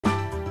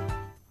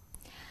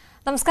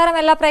നമസ്കാരം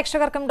എല്ലാ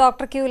പ്രേക്ഷകർക്കും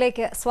ഡോക്ടർ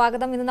ക്യൂയിലേക്ക്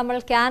സ്വാഗതം. ഇന്ന് നമ്മൾ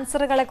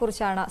ക്യാൻസറുകളെ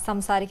കുറിച്ചാണ്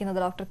സംസാരിക്കുന്നത്.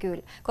 ഡോക്ടർ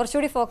ക്യൂയിൽ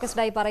കുറച്ചുകൂടി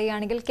ഫോക്കസ്ഡ് ആയി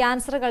പറയുകയാണെങ്കിൽ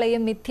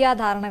ക്യാൻസറുകളെയും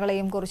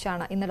മിഥ്യാധാരണകളെയും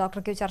കുറിച്ചാണ് ഇന്ന്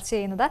ഡോക്ടർ ക്യൂ ചർച്ച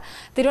ചെയ്യുന്നത്.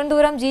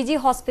 തിരുവനന്തപുരം ജി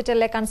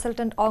ഹോസ്പിറ്റലിലെ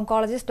consultant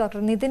oncologist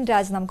doctor Nitin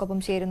Raj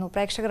നമുക്കൊപ്പം ചേരുന്നു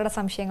പ്രേക്ഷകരുടെ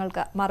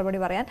സംശയങ്ങൾക്ക്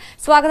മറുപടി പറയാൻ.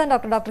 സ്വാഗതം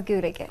ഡോക്ടർ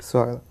ക്യൂയിലേക്ക്.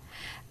 സ്വാഗതം.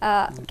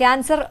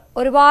 ക്യാൻസർ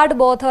ഒരുപാട്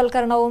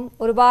ബോധവൽക്കരണവും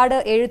ഒരുപാട്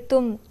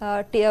എഴുത്തും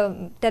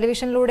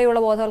ടെലിവിഷനിലൂടെയുള്ള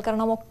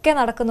ബോധവൽക്കരണവും ഒക്കെ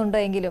നടക്കുന്നുണ്ട്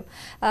എങ്കിലും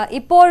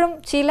ഇപ്പോഴും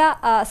ചില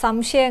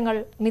സംശയങ്ങൾ,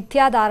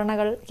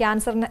 മിഥ്യാധാരണകൾ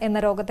ക്യാൻസർ എന്ന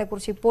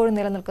രോഗത്തെക്കുറിച്ച് ഇപ്പോഴും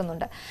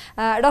നിലനിൽക്കുന്നുണ്ട്.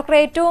 ഡോക്ടർ,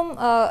 ഏറ്റവും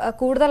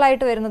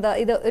കൂടുതലായിട്ട് വരുന്നത്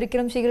ഇത്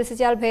ഒരിക്കലും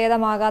ചികിത്സിച്ചാൽ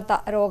ഭേദമാകാത്ത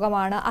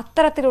രോഗമാണ്,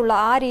 അത്തരത്തിലുള്ള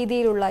ആ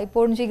രീതിയിലുള്ള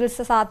ഇപ്പോഴും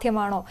ചികിത്സ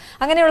സാധ്യമാണോ,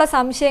 അങ്ങനെയുള്ള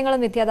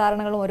സംശയങ്ങളും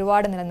മിഥ്യാധാരണകളും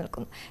ഒരുപാട്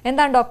നിലനിൽക്കുന്നു.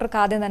 എന്താണ് ഡോക്ടർക്ക്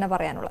ആദ്യം തന്നെ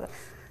പറയാനുള്ളത്?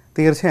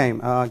 തീർച്ചയായും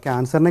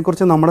ക്യാൻസറിനെ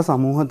കുറിച്ച് നമ്മുടെ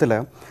സമൂഹത്തിൽ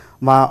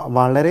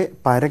വളരെ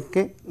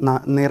പരക്കെ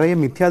നിറയെ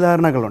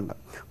മിഥ്യാധാരണകളുണ്ട്.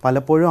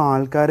 പലപ്പോഴും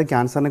ആൾക്കാർ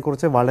ക്യാൻസറിനെ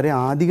കുറിച്ച് വളരെ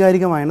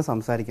ആധികാരികമായാണ്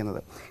സംസാരിക്കുന്നത്.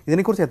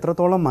 ഇതിനെക്കുറിച്ച്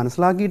എത്രത്തോളം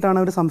മനസ്സിലാക്കിയിട്ടാണ്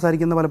അവർ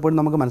സംസാരിക്കുന്നത് പലപ്പോഴും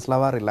നമുക്ക്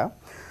മനസ്സിലാവാറില്ല.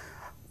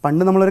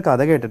 പണ്ട് നമ്മളൊരു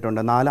കഥ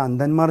കേട്ടിട്ടുണ്ട്. 4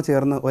 അന്ധന്മാർ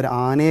ചേർന്ന് ഒരു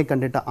ആനയെ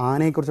കണ്ടിട്ട്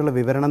ആനയെക്കുറിച്ചുള്ള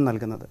വിവരണം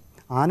നൽകുന്നത്.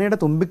 ആനയുടെ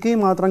തുമ്പിക്കൈ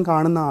മാത്രം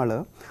കാണുന്ന ആൾ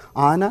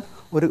ആന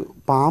ഒരു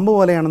പാമ്പ്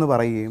പോലെയാണെന്ന്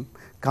പറയുകയും,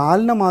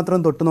 കാലിനെ മാത്രം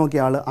തൊട്ട്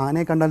നോക്കിയ ആൾ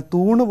ആനയെ കണ്ടാൽ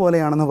തൂണ്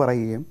പോലെയാണെന്ന്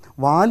പറയുകയും,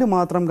 വാല്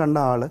മാത്രം കണ്ട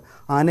ആൾ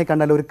ആനയെ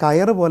കണ്ടാൽ ഒരു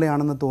കയറ്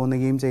പോലെയാണെന്ന്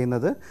തോന്നുകയും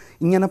ചെയ്യുന്നത്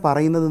ഇങ്ങനെ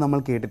പറയുന്നത് നമ്മൾ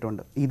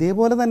കേട്ടിട്ടുണ്ട്.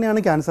 ഇതേപോലെ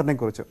തന്നെയാണ് ക്യാൻസറിനെ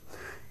കുറിച്ച്.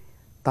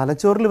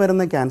 തലച്ചോറിൽ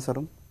വരുന്ന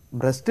ക്യാൻസറും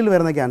ബ്രസ്റ്റിൽ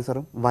വരുന്ന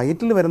ക്യാൻസറും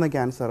വയറ്റിൽ വരുന്ന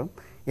ക്യാൻസറും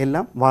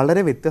എല്ലാം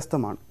വളരെ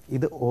വ്യത്യസ്തമാണ്.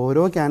 ഇത്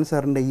ഓരോ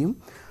ക്യാൻസറിൻ്റെയും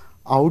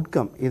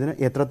ഔട്ട്കം, ഇതിന്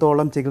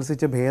എത്രത്തോളം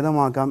ചികിത്സിച്ച്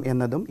ഭേദമാക്കാം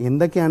എന്നതും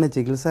എന്തൊക്കെയാണ്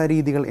ചികിത്സാ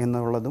രീതികൾ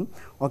എന്നുള്ളതും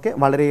ഒക്കെ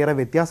വളരെയേറെ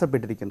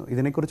വ്യത്യാസപ്പെട്ടിരിക്കുന്നു.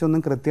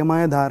 ഇതിനെക്കുറിച്ചൊന്നും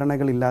കൃത്യമായ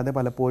ധാരണകളില്ലാതെ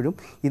പലപ്പോഴും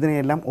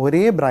ഇതിനെയെല്ലാം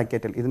ഒരേ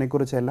ബ്രാക്കറ്റിൽ,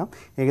 ഇതിനെക്കുറിച്ചെല്ലാം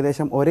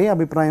ഏകദേശം ഒരേ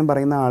അഭിപ്രായം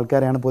പറയുന്ന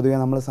ആൾക്കാരെയാണ് പൊതുവെ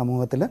നമ്മൾ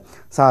സമൂഹത്തിൽ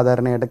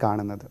സാധാരണയായിട്ട്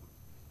കാണുന്നത്.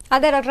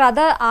 അതെ ഡോക്ടർ,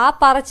 അത് ആ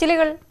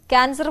പറച്ചിലുകൾ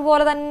ക്യാൻസർ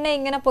പോലെ തന്നെ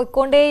ഇങ്ങനെ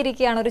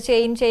പൊയ്ക്കൊണ്ടേയിരിക്കുകയാണ്, ഒരു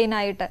ചെയിൻ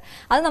ആയിട്ട്.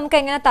 അത് നമുക്ക്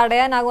എങ്ങനെ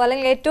തടയാനാകും,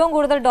 അല്ലെങ്കിൽ ഏറ്റവും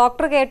കൂടുതൽ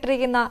ഡോക്ടർ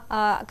കേട്ടിരിക്കുന്ന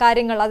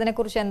കാര്യങ്ങൾ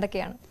അതിനെക്കുറിച്ച്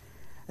എന്തൊക്കെയാണ്?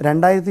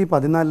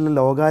 2014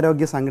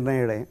 ലോകാരോഗ്യ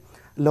സംഘടനയുടെ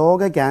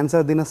ലോക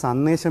ക്യാൻസർ ദിന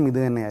സന്ദേശം ഇത്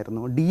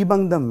തന്നെയായിരുന്നു.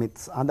 ഡീബങ്ക് ദ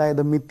മിത്സ്,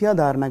 അതായത്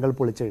മിഥ്യാധാരണകൾ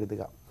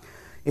പൊളിച്ചെഴുതുക.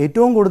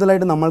 ഏറ്റവും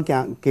കൂടുതലായിട്ട് നമ്മൾ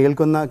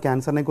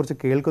ക്യാൻസറിനെ കുറിച്ച്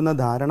കേൾക്കുന്ന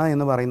ധാരണ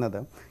എന്ന് പറയുന്നത്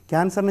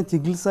ക്യാൻസറിന്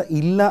ചികിത്സ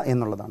ഇല്ല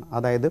എന്നുള്ളതാണ്.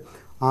 അതായത്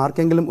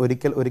ആർക്കെങ്കിലും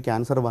ഒരിക്കൽ ഒരു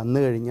ക്യാൻസർ വന്നു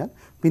കഴിഞ്ഞാൽ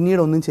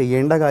പിന്നീട് ഒന്നും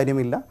ചെയ്യേണ്ട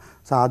കാര്യമില്ല,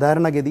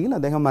 സാധാരണഗതിയിൽ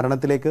അദ്ദേഹം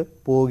മരണത്തിലേക്ക്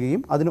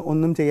പോവുകയും അതിന്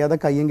ഒന്നും ചെയ്യാതെ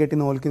കയ്യും കെട്ടി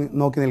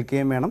നോക്കി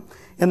നിൽക്കുകയും വേണം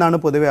എന്നാണ്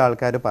പൊതുവെ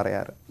ആൾക്കാർ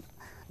പറയാറ്.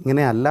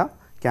 ഇങ്ങനെയല്ല.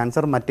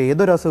 ക്യാൻസർ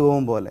മറ്റേതൊരു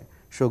അസുഖവും പോലെ,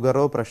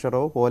 ഷുഗറോ പ്രഷറോ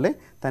പോലെ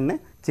തന്നെ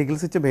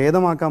ചികിത്സിച്ച്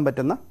ഭേദമാക്കാൻ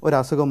പറ്റുന്ന ഒരു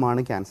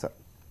അസുഖമാണ് ക്യാൻസർ.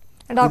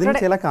 ഇതിന്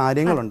ചില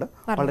കാര്യങ്ങളുണ്ട്.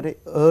 വളരെ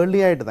ഏർലി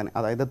ആയിട്ട് തന്നെ,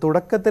 അതായത്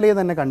തുടക്കത്തിലേ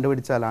തന്നെ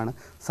കണ്ടുപിടിച്ചാലാണ്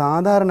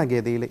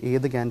സാധാരണഗതിയിൽ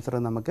ഏത്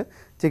ക്യാൻസറും നമുക്ക്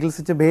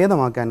ചികിത്സിച്ച്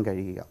ഭേദമാക്കാൻ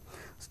കഴിയുക.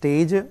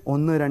 സ്റ്റേജ്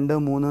 1, 2,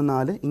 3,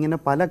 4 ഇങ്ങനെ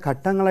പല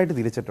ഘട്ടങ്ങളായിട്ട്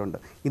തിരിച്ചിട്ടുണ്ട്.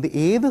 ഇത്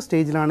ഏത്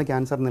സ്റ്റേജിലാണ്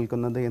ക്യാൻസർ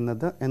നിൽക്കുന്നത്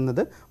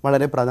എന്നത്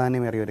വളരെ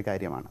പ്രാധാന്യമേറിയ ഒരു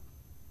കാര്യമാണ്.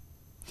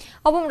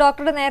 അപ്പം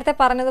ഡോക്ടറുടെ നേരത്തെ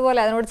പറഞ്ഞതുപോലെ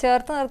അതിനോട്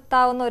ചേർത്ത്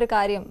നിർത്താവുന്ന ഒരു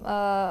കാര്യം,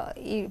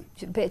 ഈ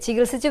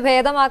ചികിത്സിച്ച്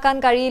ഭേദമാക്കാൻ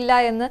കഴിയില്ല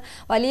എന്ന്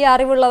വലിയ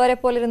അറിവുള്ളവരെ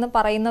പോലെ ഇരുന്ന്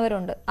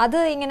പറയുന്നവരുണ്ട്. അത്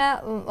ഇങ്ങനെ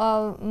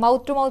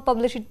മൗത്ത് ടു മൗത്ത്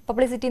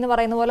പബ്ലിസിറ്റി എന്ന്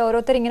പറയുന്ന പോലെ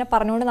ഓരോരുത്തർ ഇങ്ങനെ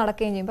പറഞ്ഞുകൊണ്ട്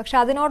നടക്കുകയും ചെയ്യും. പക്ഷെ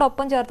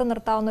അതിനോടൊപ്പം ചേർത്ത്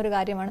നിർത്താവുന്ന ഒരു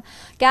കാര്യമാണ്,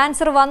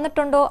 ക്യാൻസർ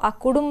വന്നിട്ടുണ്ടോ ആ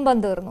കുടുംബം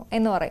തീർന്നു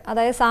എന്ന് പറയും.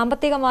 അതായത്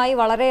സാമ്പത്തികമായി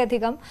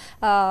വളരെയധികം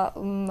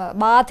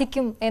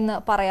ബാധിക്കും എന്ന്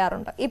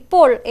പറയാറുണ്ട്.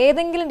 ഇപ്പോൾ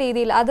ഏതെങ്കിലും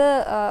രീതിയിൽ അത്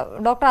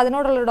ഡോക്ടർ,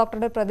 അതിനോടുള്ള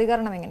ഡോക്ടറുടെ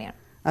പ്രതികരണം എങ്ങനെയാണ്?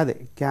 അതെ,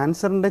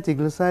 ക്യാൻസറിൻ്റെ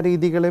ചികിത്സാ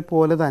രീതികളെ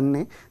പോലെ തന്നെ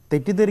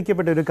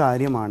തെറ്റിദ്ധരിക്കപ്പെട്ട ഒരു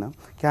കാര്യമാണ്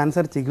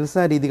ക്യാൻസർ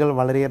ചികിത്സാ രീതികൾ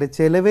വളരെയേറെ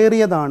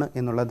ചെലവേറിയതാണ്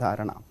എന്നുള്ള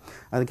ധാരണ.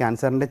 അത്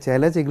ക്യാൻസറിൻ്റെ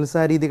ചില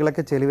ചികിത്സാ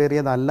രീതികളൊക്കെ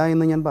ചെലവേറിയതല്ല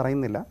എന്ന് ഞാൻ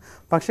പറയുന്നില്ല.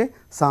 പക്ഷേ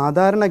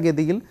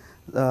സാധാരണഗതിയിൽ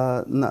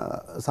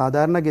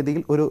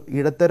ഒരു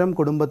ഇടത്തരം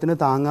കുടുംബത്തിന്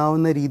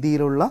താങ്ങാവുന്ന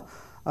രീതിയിലുള്ള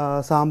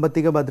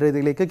സാമ്പത്തിക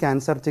ഭദ്രതയിലേക്ക്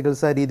ക്യാൻസർ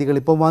ചികിത്സാ രീതികൾ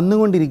ഇപ്പോൾ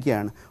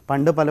വന്നുകൊണ്ടിരിക്കുകയാണ്.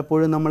 പണ്ട്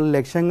പലപ്പോഴും നമ്മൾ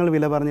ലക്ഷങ്ങൾ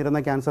വില പറഞ്ഞിരുന്ന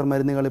ക്യാൻസർ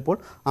മരുന്നുകൾ ഇപ്പോൾ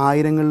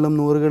 1000-കളിലും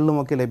 100-കളിലും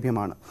ഒക്കെ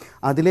ലഭ്യമാണ്.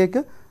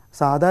 അതിലേക്ക്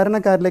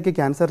സാധാരണക്കാരിലേക്ക്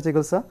ക്യാൻസർ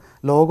ചികിത്സ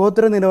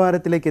ലോകോത്തര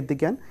നിലവാരത്തിലേക്ക്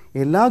എത്തിക്കാൻ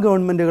എല്ലാ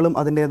ഗവൺമെൻറ്റുകളും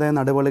അതിൻ്റേതായ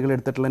നടപടികൾ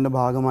എടുത്തിട്ടുള്ളതിൻ്റെ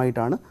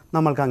ഭാഗമായിട്ടാണ്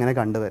നമ്മൾക്ക് അങ്ങനെ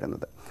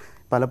കണ്ടുവരുന്നത്.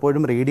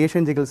 പലപ്പോഴും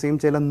റേഡിയേഷൻ ചികിത്സയും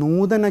ചില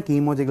നൂതന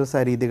കീമോ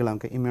ചികിത്സാ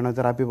രീതികളുമൊക്കെ,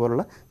 ഇമ്മ്യൂണോതെറാപ്പി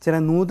പോലുള്ള ചില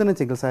നൂതന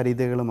ചികിത്സാ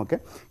രീതികളുമൊക്കെ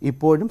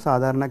ഇപ്പോഴും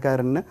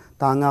സാധാരണക്കാരന്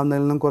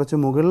താങ്ങാവുന്നതിൽ നിന്നും കുറച്ച്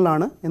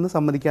മുകളിലാണ് എന്ന്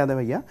സമ്മതിക്കാതെ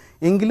വയ്യ.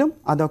 എങ്കിലും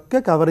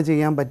അതൊക്കെ കവർ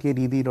ചെയ്യാൻ പറ്റിയ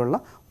രീതിയിലുള്ള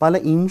പല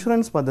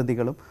ഇൻഷുറൻസ്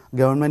പദ്ധതികളും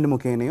ഗവൺമെൻറ്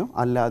മുഖേനയോ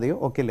അല്ലാതെയോ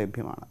ഒക്കെ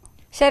ലഭ്യമാണ്.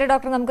 ശരി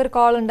ഡോക്ടർ, നമുക്കൊരു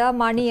കോൾ ഉണ്ട്.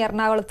 മണി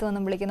എറണാകുളത്ത്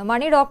നിന്നും വിളിക്കുന്നു.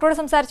 മണി, ഡോക്ടറോട്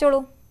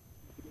സംസാരിച്ചോളൂ.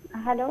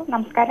 ഹലോ,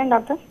 നമസ്കാരം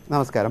ഡോക്ടർ.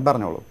 നമസ്കാരം,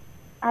 പറഞ്ഞോളൂ.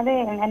 അതെ,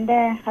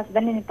 എൻ്റെ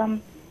ഹസ്ബൻഡിന് ഇപ്പം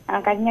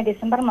കഴിഞ്ഞ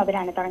ഡിസംബർ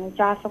മുതലാണ് തുടങ്ങി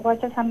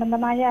ശ്വാസകോശ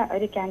സംബന്ധമായ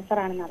ഒരു ക്യാൻസർ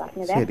ആണെന്നാണ്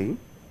പറഞ്ഞത്.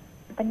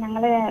 അപ്പം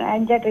ഞങ്ങൾ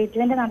അതിന്റെ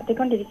ട്രീറ്റ്മെന്റ്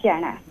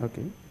നടത്തിക്കൊണ്ടിരിക്കുകയാണ്.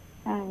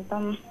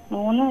 ഇപ്പം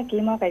 3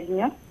 കീമോ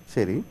കഴിഞ്ഞു.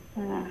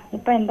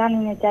 ഇപ്പൊ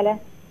എന്താണെന്ന് വെച്ചാല്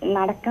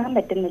നടക്കാൻ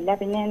പറ്റുന്നില്ല,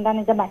 പിന്നെ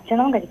എന്താണെന്ന് വെച്ചാൽ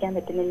ഭക്ഷണവും കഴിക്കാൻ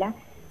പറ്റുന്നില്ല,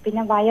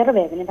 പിന്നെ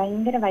വയറുവേദന,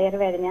 ഭയങ്കര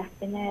വയറുവേദന,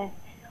 പിന്നെ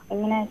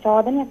ഇങ്ങനെ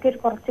ശോധനയൊക്കെ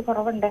കുറച്ച്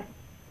കുറവുണ്ട്.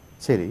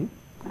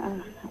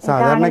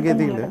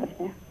 സാധാരണഗതിയിൽ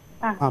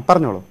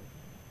പറഞ്ഞോളൂ.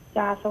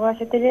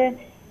 ശ്വാസകോശത്തില്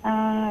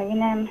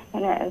ഇങ്ങനെ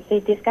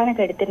CT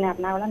സ്കാനൊക്കെ എടുത്തിരുന്നു.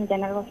 എറണാകുളം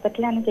ജനറൽ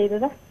ഹോസ്പിറ്റലാണ്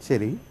ചെയ്തത്.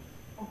 ശരി.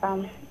 അപ്പം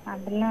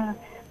അതിന്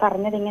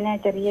പറഞ്ഞത് ഇങ്ങനെ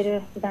ചെറിയൊരു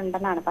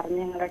ഇതുണ്ടെന്നാണ്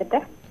പറഞ്ഞത് ഞങ്ങളുടെ അടുത്ത്.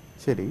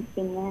 ശരി.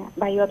 പിന്നെ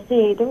ബയോപ്സി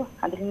ചെയ്തു.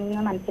 അതിൽ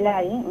നിന്ന്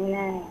മനസ്സിലായി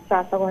ഇങ്ങനെ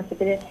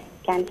ശ്വാസകോശത്തില്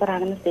ക്യാൻസർ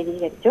ആണെന്ന്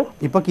സ്ഥിരീകരിച്ചു.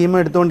 ഇപ്പൊ കീമോ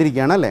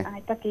എടുത്തുകൊണ്ടിരിക്കുകയാണ് അല്ലേ?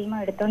 ഇപ്പൊ കീമോ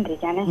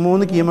എടുത്തോണ്ടിരിക്കാണ്.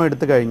 3 കീമോ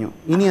എടുത്തു കഴിഞ്ഞു.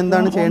 ഇനി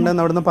എന്താണ്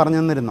ചെയ്യേണ്ടതെന്ന് അവിടുന്ന് പറഞ്ഞു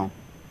തന്നിരുന്നോ?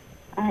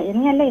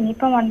 ഇനിയല്ല,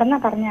 ഇനിയിപ്പം ഉണ്ടെന്നാ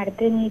പറഞ്ഞ.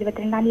 അടുത്ത് ഇനി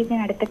 22-ാം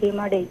തീയതി അടുത്ത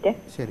കീമോ ഡേറ്റ്.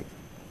 ശരി.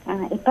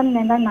 ഇപ്പം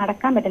എന്താ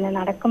നടക്കാൻ പറ്റുന്നത്?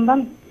 നടക്കുമ്പം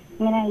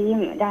ഇങ്ങനെ ഈ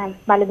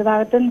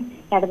വലതുഭാഗത്തും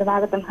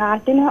ഇടതുഭാഗത്തും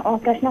ഹാർട്ടിന്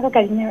ഓപ്പറേഷനൊക്കെ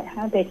കഴിഞ്ഞ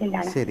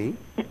പേഷ്യന്റാണ്. ശരി.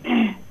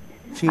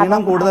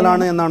 ക്ഷീണം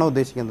കൂടുതലാണ് എന്നാണോ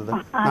ഉദ്ദേശിക്കുന്നത്?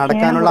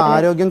 നടക്കാനുള്ള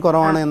ആരോഗ്യം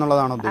കുറവാണ്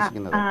എന്നുള്ളതാണോ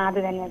ഉദ്ദേശിക്കുന്നത്?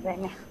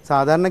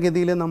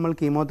 സാധാരണഗതിയിൽ നമ്മൾ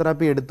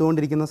കീമോതെറാപ്പി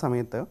എടുത്തുകൊണ്ടിരിക്കുന്ന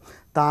സമയത്ത്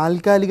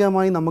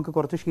താൽക്കാലികമായി നമുക്ക്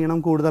കുറച്ച് ക്ഷീണം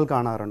കൂടുതൽ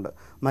കാണാറുണ്ട്.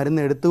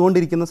 മരുന്ന്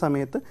എടുത്തുകൊണ്ടിരിക്കുന്ന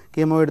സമയത്ത്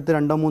കീമോ എടുത്ത്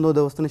 2-3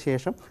 ദിവസത്തിന്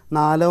ശേഷം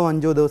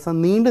 4-5 ദിവസം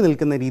നീണ്ടു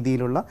നിൽക്കുന്ന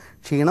രീതിയിലുള്ള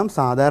ക്ഷീണം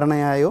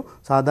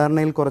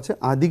സാധാരണയിൽ കുറച്ച്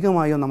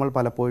അധികമായോ നമ്മൾ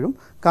പലപ്പോഴും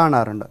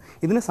കാണാറുണ്ട്.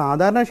 ഇതിന്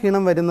സാധാരണ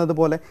ക്ഷീണം വരുന്നത്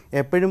പോലെ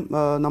എപ്പോഴും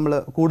നമ്മൾ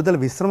കൂടുതൽ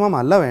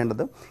വിശ്രമമല്ല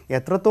വേണ്ടത്.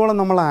 എത്രത്തോളം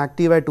നമ്മൾ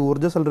ആക്റ്റീവായിട്ട്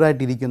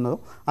ഊർജ്ജസ്വലരായിട്ടിരിക്കുന്നതോ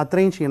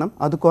അത്രയും ക്ഷീണം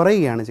അത്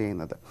കുറയുകയാണ്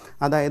ചെയ്യുന്നത്.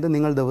 അതായത്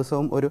നിങ്ങൾ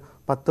ദിവസവും ഒരു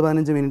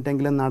 10-15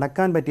 മിനിറ്റെങ്കിലും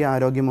നടക്കാൻ പറ്റിയ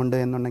ആരോഗ്യമുണ്ട്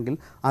എന്നുണ്ടെങ്കിൽ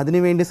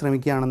അതിനുവേണ്ടി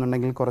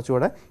ശ്രമിക്കുകയാണെന്നുണ്ടെങ്കിൽ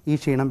കുറച്ചുകൂടെ ഈ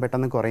ക്ഷീണം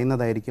പെട്ടെന്ന്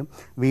കുറയുന്നതായിരിക്കും.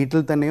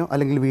 വീട്ടിൽ തന്നെയോ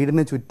അല്ലെങ്കിൽ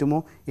വീടിന് ചുറ്റുമോ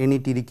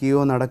എണീറ്റിരിക്കുകയോ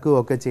നടക്കുകയോ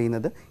ഒക്കെ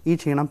ചെയ്യുന്നത് ഈ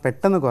ക്ഷീണം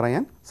പെട്ടെന്ന്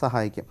കുറയാൻ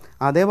സഹായിക്കും.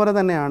 അതേപോലെ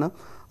തന്നെയാണ്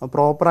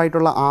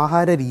പ്രോപ്പറായിട്ടുള്ള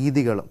ആഹാര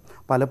രീതികളും.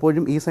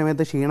 പലപ്പോഴും ഈ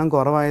സമയത്ത് ക്ഷീണം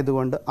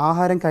കുറവായതുകൊണ്ട്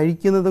ആഹാരം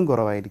കഴിക്കുന്നതും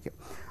കുറവായിരിക്കും.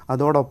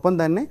 അതോടൊപ്പം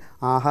തന്നെ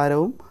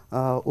ആഹാരവും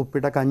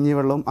ഉപ്പിട്ട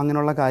കഞ്ഞിവെള്ളവും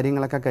അങ്ങനെയുള്ള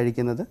കാര്യങ്ങളൊക്കെ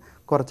കഴിക്കുന്നത്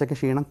കുറച്ചൊക്കെ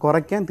ക്ഷീണം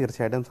കുറയ്ക്കാൻ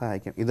തീർച്ചയായിട്ടും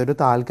സഹായിക്കും. ഇതൊരു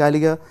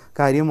താൽക്കാലിക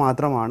കാര്യം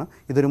മാത്രമാണ്.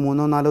 ഇതൊരു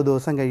 3-4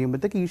 ദിവസം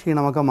കഴിയുമ്പോഴത്തേക്ക് ഈ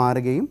ക്ഷീണമൊക്കെ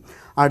മാറുകയും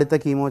അടുത്ത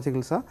കീമോ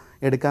ചികിത്സ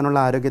എടുക്കാനുള്ള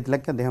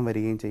ആരോഗ്യത്തിലേക്ക് അദ്ദേഹം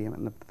വരികയും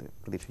ചെയ്യുമെന്ന്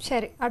പ്രതീക്ഷിക്കുന്നു.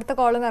 ശരി. അടുത്ത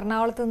കോളും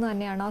എറണാകുളത്ത് നിന്ന്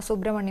തന്നെയാണ്.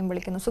 സുബ്രഹ്മണ്യം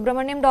വിളിക്കുന്നു.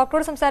 സുബ്രഹ്മണ്യം,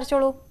 ഡോക്ടറോട്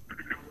സംസാരിച്ചോളൂ.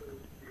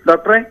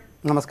 ഡോക്ടറെ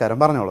നമസ്കാരം,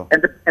 പറഞ്ഞോളൂ.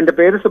 എന്റെ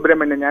പേര്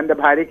സുബ്രഹ്മണ്യം. ഞാൻ എന്റെ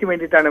ഭാര്യയ്ക്ക്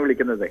വേണ്ടിയിട്ടാണ്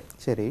വിളിക്കുന്നത്.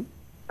 ശരി.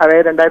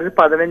 അതായത്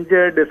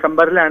 2015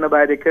 ഡിസംബറിലാണ്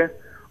ഭാര്യക്ക്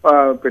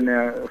പിന്നെ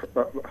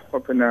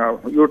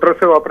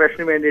യൂട്രസ്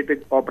ഓപ്പറേഷന് വേണ്ടിയിട്ട്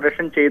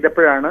ഓപ്പറേഷൻ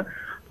ചെയ്തപ്പോഴാണ്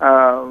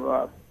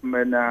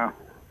പിന്നെ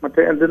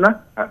മറ്റേ എന്തെന്നാ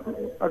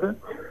അത്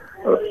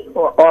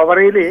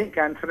ഓവറിയില്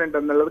ക്യാൻസർ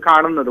ഉണ്ടെന്നുള്ളത്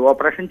കാണുന്നത്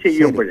ഓപ്പറേഷൻ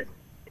ചെയ്യുമ്പോഴേ.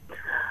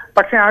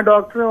 പക്ഷെ ആ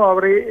ഡോക്ടർ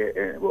ഓവറി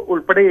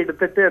ഉൾപ്പെടെ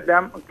എടുത്തിട്ട്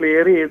എല്ലാം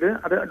ക്ലിയർ ചെയ്ത്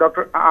അത്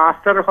ഡോക്ടർ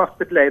ആസ്റ്റർ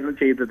ഹോസ്പിറ്റലായിരുന്നു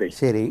ചെയ്തത്.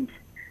 ശരി.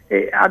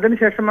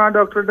 അതിനുശേഷം ആ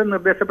ഡോക്ടറുടെ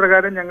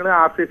നിർദ്ദേശപ്രകാരം ഞങ്ങൾ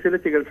RCCയിൽ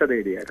ചികിത്സ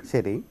തേടിയായിരുന്നു.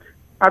 ശരി.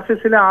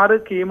 RCCയിൽ 6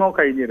 കീമോ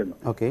കഴിഞ്ഞിരുന്നു.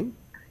 ഓക്കെ.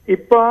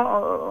 ഇപ്പോ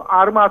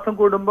 6 മാസം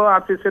കൂടുമ്പോ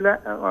RCCയിൽ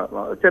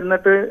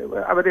ചെന്നിട്ട്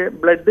അവര്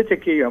ബ്ലഡ്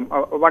ചെക്ക് ചെയ്യും.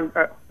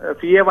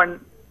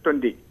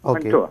 CA-120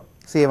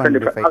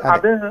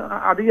 അത്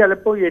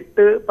ചിലപ്പോ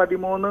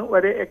 8-13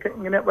 വരെ ഒക്കെ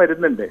ഇങ്ങനെ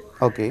വരുന്നുണ്ട്.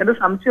 എന്റെ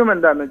സംശയം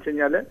എന്താന്ന് വെച്ച്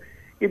കഴിഞ്ഞാല്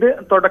ഇത്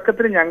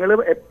തുടക്കത്തിൽ ഞങ്ങൾ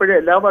എപ്പോഴും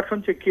എല്ലാ വർഷവും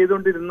ചെക്ക്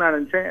ചെയ്തുകൊണ്ടിരുന്നതാണ്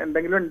വെച്ചാൽ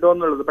എന്തെങ്കിലും ഉണ്ടോ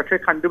എന്നുള്ളത്. പക്ഷെ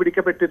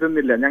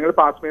കണ്ടുപിടിക്കപ്പെട്ടിരുന്നില്ല. ഞങ്ങൾ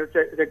പാസ്മീർ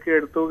ചെക്ക്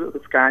എടുത്തു,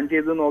 സ്കാൻ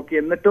ചെയ്ത് നോക്കി,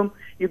 എന്നിട്ടും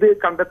ഇത്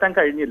കണ്ടെത്താൻ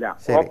കഴിഞ്ഞില്ല.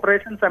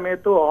 ഓപ്പറേഷൻ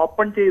സമയത്ത്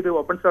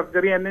ഓപ്പൺ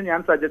സർജറി തന്നെ ഞാൻ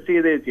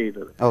സജസ്റ്റ്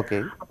ചെയ്തത്.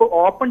 അപ്പൊ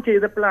ഓപ്പൺ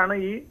ചെയ്തപ്പോഴാണ്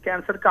ഈ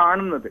ക്യാൻസർ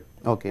കാണുന്നത്.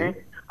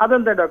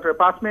 അതെന്താ ഡോക്ടർ,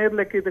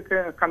 പാസ്മീറിലൊക്കെ ഇതൊക്കെ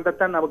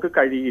കണ്ടെത്താൻ നമുക്ക്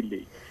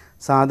കഴിയില്ലേ?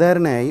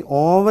 സാധാരണയായി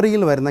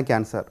ഓവറിയിൽ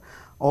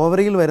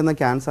വരുന്ന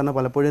ക്യാൻസറിന്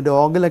പലപ്പോഴും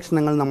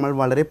രോഗലക്ഷണങ്ങൾ നമ്മൾ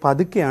വളരെ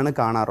പതുക്കെയാണ്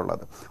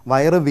കാണാറുള്ളത്.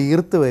 വയറ്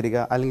വീർത്ത് വരിക,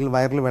 അല്ലെങ്കിൽ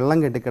വയറിൽ വെള്ളം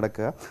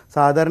കെട്ടിക്കിടക്കുക,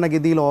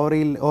 സാധാരണഗതിയിൽ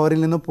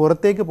ഓവറിയിൽ നിന്ന്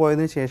പുറത്തേക്ക്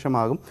പോയതിനു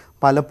ശേഷമാകും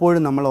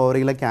പലപ്പോഴും നമ്മൾ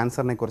ഓവറിയിലെ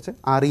ക്യാൻസറിനെ കുറിച്ച്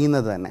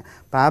അറിയുന്നത് തന്നെ.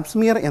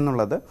 പാപ്സ്മിയർ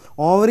എന്നുള്ളത്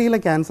ഓവറിയിലെ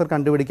ക്യാൻസർ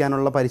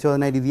കണ്ടുപിടിക്കാനുള്ള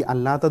പരിശോധനാ രീതി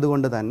അല്ലാത്തത്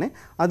കൊണ്ട് തന്നെ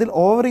അതിൽ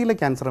ഓവറിയിലെ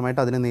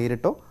ക്യാൻസറുമായിട്ട് അതിന്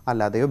നേരിട്ടോ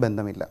അല്ലാതെയോ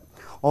ബന്ധമില്ല.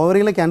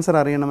 ഓവറിയിലെ ക്യാൻസർ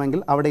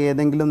അറിയണമെങ്കിൽ അവിടെ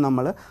ഏതെങ്കിലും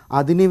നമ്മൾ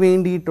അതിനു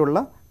വേണ്ടിയിട്ടുള്ള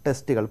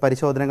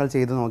പരിശോധനകൾ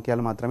ചെയ്ത് നോക്കിയാൽ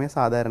മാത്രമേ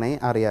സാധാരണയായി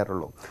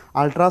അറിയാറുള്ളൂ.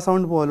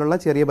 അൾട്രാസൗണ്ട് പോലുള്ള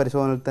ചെറിയ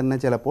പരിശോധനയിൽ തന്നെ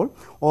ചിലപ്പോൾ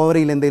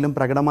ഓവറിയിൽ എന്തെങ്കിലും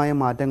പ്രകടമായ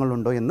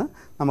മാറ്റങ്ങളുണ്ടോ എന്ന്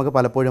നമുക്ക്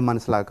പലപ്പോഴും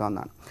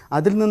മനസ്സിലാക്കാവുന്നതാണ്.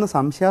 അതിൽ നിന്ന്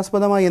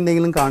സംശയാസ്പദമായി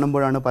എന്തെങ്കിലും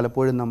കാണുമ്പോഴാണ്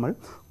പലപ്പോഴും നമ്മൾ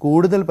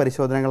കൂടുതൽ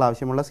പരിശോധനകൾ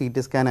ആവശ്യമുള്ള CT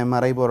സ്കാൻ,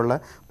 MRI പോലുള്ള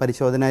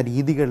പരിശോധനാ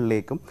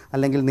രീതികളിലേക്കും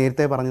അല്ലെങ്കിൽ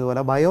നേരത്തെ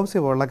പറഞ്ഞതുപോലെ ബയോപ്സി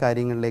പോലുള്ള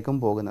കാര്യങ്ങളിലേക്കും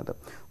പോകുന്നത്.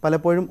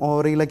 പലപ്പോഴും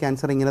ഓവറിയിലെ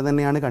ക്യാൻസർ ഇങ്ങനെ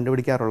തന്നെയാണ്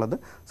കണ്ടുപിടിക്കാറുള്ളത്.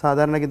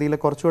 സാധാരണഗതിയിൽ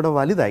കുറച്ചുകൂടെ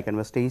വലുതായി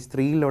കഴിയുമ്പോൾ സ്റ്റേജ്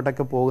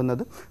 3-ലോട്ടൊക്കെ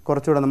പോകുന്നത്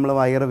കുറച്ചുകൂടെ നമ്മൾ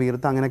വയറ്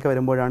വീർത്ത് അങ്ങനെയൊക്കെ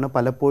വരുമ്പോഴാണ്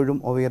പലപ്പോഴും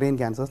ഒവേറിയൻ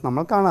ക്യാൻസേഴ്സ്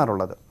നമ്മൾ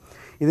കാണാറുള്ളത്.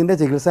 ഇതിൻ്റെ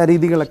ചികിത്സാ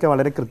രീതികളൊക്കെ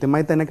വളരെ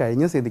കൃത്യമായി തന്നെ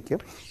കഴിഞ്ഞ സ്ഥിതിക്ക്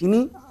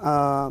ഇനി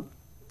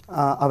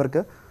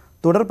അവർക്ക്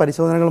തുടർ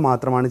പരിശോധനകൾ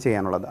മാത്രമാണ്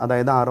ചെയ്യാനുള്ളത്.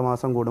 അതായത് 6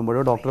 മാസം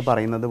കൂടുമ്പോഴോ ഡോക്ടർ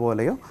പറയുന്നത്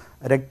പോലെയോ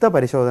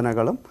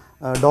രക്തപരിശോധനകളും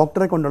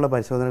ഡോക്ടറെ കൊണ്ടുള്ള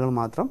പരിശോധനകൾ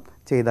മാത്രം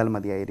ചെയ്താൽ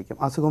മതിയായിരിക്കും.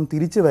 അസുഖം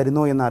തിരിച്ചു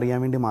വരുന്നോ എന്ന് അറിയാൻ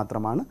വേണ്ടി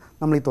മാത്രമാണ്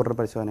നമ്മൾ ഈ തുടർ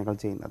പരിശോധനകൾ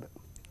ചെയ്യുന്നത്.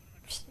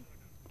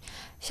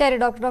 ശരി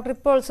ഡോക്ടർ.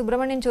 ഇപ്പോൾ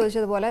സുബ്രഹ്മണ്യൻ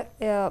ചോദിച്ചതുപോലെ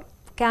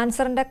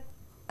ക്യാൻസറിൻ്റെ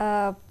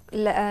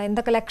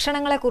എന്തൊക്കെ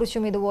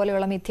ലക്ഷണങ്ങളെക്കുറിച്ചും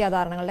ഇതുപോലെയുള്ള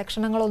മിഥ്യാധാരണകൾ,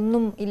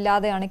 ലക്ഷണങ്ങളൊന്നും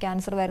ഇല്ലാതെയാണ്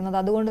ക്യാൻസർ വരുന്നത്,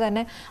 അതുകൊണ്ട്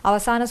തന്നെ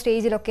അവസാന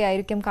സ്റ്റേജിലൊക്കെ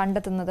ആയിരിക്കും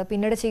കണ്ടെത്തുന്നത്,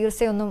 പിന്നീട്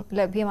ചികിത്സയൊന്നും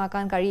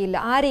ലഭ്യമാക്കാൻ കഴിയില്ല,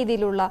 ആ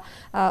രീതിയിലുള്ള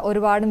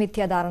ഒരുപാട്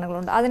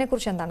മിഥ്യാധാരണകളുണ്ട്.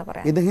 അതിനെക്കുറിച്ച് എന്താണ്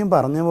പറയുക? ഇദ്ദേഹം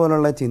പറഞ്ഞ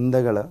പോലുള്ള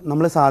ചിന്തകൾ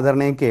നമ്മൾ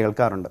സാധാരണയായി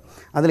കേൾക്കാറുണ്ട്.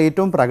 അതിൽ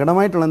ഏറ്റവും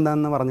പ്രകടമായിട്ടുള്ള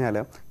എന്താണെന്ന് പറഞ്ഞാൽ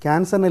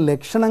ക്യാൻസറിന്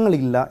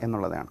ലക്ഷണങ്ങളില്ല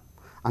എന്നുള്ളതാണ്.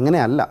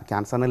 അങ്ങനെയല്ല,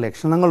 ക്യാൻസറിന്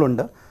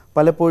ലക്ഷണങ്ങളുണ്ട്.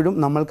 പലപ്പോഴും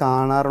നമ്മൾ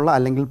കാണാറുള്ള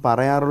അല്ലെങ്കിൽ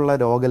പറയാറുള്ള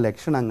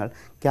രോഗലക്ഷണങ്ങൾ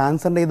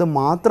ക്യാൻസറിൻ്റെ ഇത്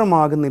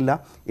മാത്രമാകുന്നില്ല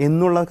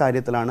എന്നുള്ള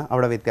കാര്യത്തിലാണ്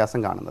അവിടെ വ്യത്യാസം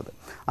കാണുന്നത്.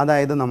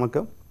 അതായത്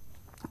നമുക്ക്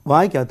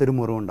വായ്ക്കകത്തൊരു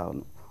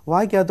മുറിവുണ്ടാകുന്നു,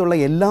 വായ്ക്കകത്തുള്ള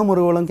എല്ലാ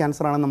മുറിവുകളും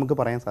ക്യാൻസറാണെന്ന് നമുക്ക്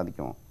പറയാൻ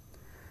സാധിക്കുമോ?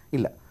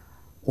 ഇല്ല.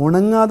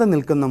 ഉണങ്ങാതെ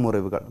നിൽക്കുന്ന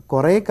മുറിവുകൾ,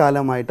 കുറേ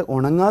കാലമായിട്ട്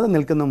ഉണങ്ങാതെ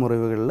നിൽക്കുന്ന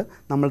മുറിവുകളിൽ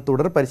നമ്മൾ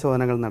തുടർ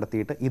പരിശോധനകൾ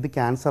നടത്തിയിട്ട് ഇത്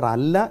ക്യാൻസർ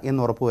അല്ല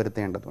എന്ന്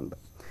ഉറപ്പുവരുത്തേണ്ടതുണ്ട്.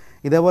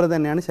 ഇതേപോലെ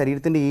തന്നെയാണ്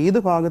ശരീരത്തിൻ്റെ ഏത്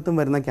ഭാഗത്തും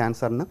വരുന്ന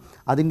ക്യാൻസറിന്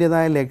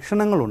അതിൻ്റേതായ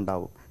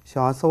ലക്ഷണങ്ങളുണ്ടാവും.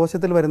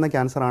 ശ്വാസകോശത്തിൽ വരുന്ന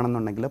ക്യാൻസർ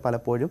ആണെന്നുണ്ടെങ്കിൽ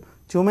പലപ്പോഴും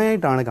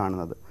ചുമയായിട്ടാണ്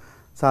കാണുന്നത്.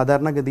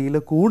 സാധാരണഗതിയിൽ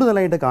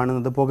കൂടുതലായിട്ട്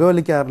കാണുന്നത്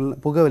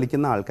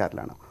പുകവലിക്കുന്ന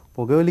ആൾക്കാരിലാണ്.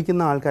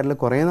 പുകവലിക്കുന്ന ആൾക്കാരിൽ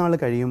കുറേ നാൾ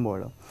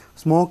കഴിയുമ്പോൾ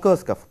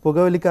സ്മോക്കേഴ്സ് കഫ്,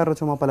 പുകവലിക്കാരുടെ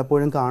ചുമ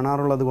പലപ്പോഴും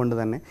കാണാറുള്ളത് കൊണ്ട്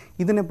തന്നെ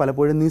ഇതിനെ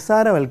പലപ്പോഴും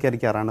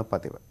നിസ്സാരവൽക്കരിക്കാറാണ്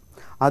പതിവ്.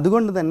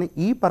 അതുകൊണ്ട് തന്നെ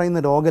ഈ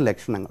പറയുന്ന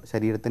രോഗലക്ഷണങ്ങൾ,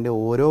 ശരീരത്തിൻ്റെ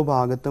ഓരോ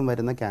ഭാഗത്തും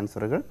വരുന്ന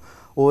ക്യാൻസറുകൾ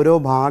ഓരോ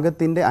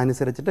ഭാഗത്തിൻ്റെ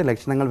അനുസരിച്ചിട്ട്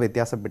ലക്ഷണങ്ങൾ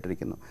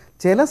വ്യത്യാസപ്പെട്ടിരിക്കുന്നു.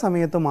 ചില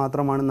സമയത്ത്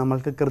മാത്രമാണ്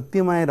നമ്മൾക്ക്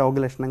കൃത്യമായ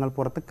രോഗലക്ഷണങ്ങൾ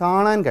പുറത്ത്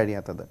കാണാൻ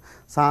കഴിയാത്തത്.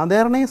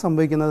 സാധാരണയായി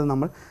സംഭവിക്കുന്നത്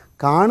നമ്മൾ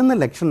കാണുന്ന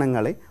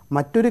ലക്ഷണങ്ങളെ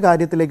മറ്റൊരു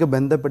കാര്യത്തിലേക്ക്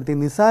ബന്ധപ്പെടുത്തി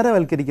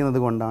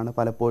നിസ്സാരവൽക്കരിക്കുന്നത് കൊണ്ടാണ്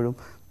പലപ്പോഴും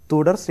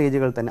തുടർ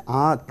സ്റ്റേജുകൾ തന്നെ,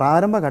 ആ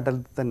പ്രാരംഭഘട്ടത്തിൽ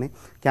തന്നെ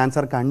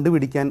ക്യാൻസർ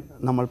കണ്ടുപിടിക്കാൻ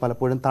നമ്മൾ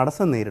പലപ്പോഴും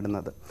തടസ്സം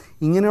നേരിടുന്നത്.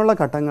 ഇങ്ങനെയുള്ള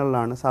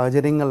ഘട്ടങ്ങളിലാണ്,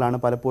 സാഹചര്യങ്ങളിലാണ്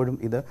പലപ്പോഴും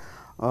ഇത്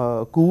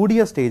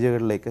കൂടിയ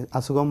സ്റ്റേജുകളിലേക്ക്,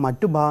 അസുഖം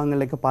മറ്റു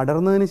ഭാഗങ്ങളിലേക്ക്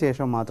പടർന്നതിന്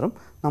ശേഷം മാത്രം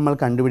നമ്മൾ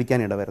കണ്ടുപിടിക്കാൻ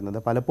ഇടവരുന്നത്.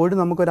 പലപ്പോഴും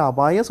നമുക്കൊരു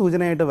അപായ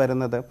സൂചനയായിട്ട്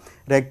വരുന്നത്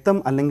രക്തം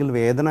അല്ലെങ്കിൽ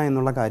വേദന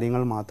എന്നുള്ള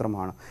കാര്യങ്ങൾ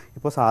മാത്രമാണ്.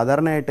 ഇപ്പോൾ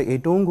സാധാരണയായിട്ട്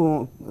ഏറ്റവും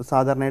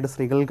സാധാരണയായിട്ട്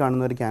സ്ത്രീകളിൽ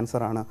കാണുന്ന ഒരു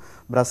ക്യാൻസറാണ്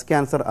ബ്രസ്റ്റ്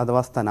ക്യാൻസർ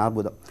അഥവാ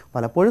സ്തനാർബുദം.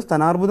 പലപ്പോഴും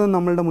സ്തനാർബുദം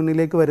നമ്മളുടെ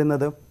മുന്നിലേക്ക്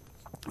വരുന്നത്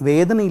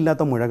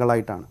വേദനയില്ലാത്ത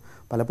മുഴകളായിട്ടാണ്.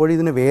 പലപ്പോഴും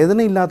ഇതിന്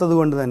വേദനയില്ലാത്തത്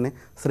കൊണ്ട് തന്നെ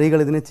സ്ത്രീകൾ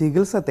ഇതിന്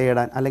ചികിത്സ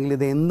തേടാൻ അല്ലെങ്കിൽ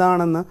ഇത്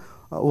എന്താണെന്ന്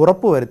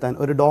ഉറപ്പുവരുത്താൻ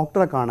ഒരു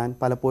ഡോക്ടറെ കാണാൻ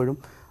പലപ്പോഴും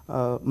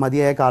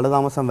മതിയായ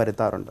കാലതാമസം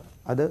വരുത്താറുണ്ട്.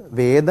 അത്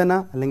വേദന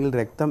അല്ലെങ്കിൽ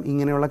രക്തം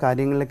ഇങ്ങനെയുള്ള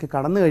കാര്യങ്ങളിലേക്ക്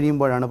കടന്നു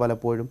കഴിയുമ്പോഴാണ്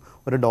പലപ്പോഴും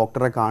ഒരു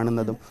ഡോക്ടറെ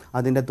കാണുന്നതും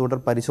അതിൻ്റെ തുടർ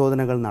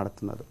പരിശോധനകൾ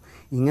നടത്തുന്നതും.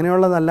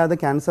 ഇങ്ങനെയുള്ളതല്ലാതെ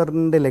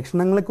ക്യാൻസറിൻ്റെ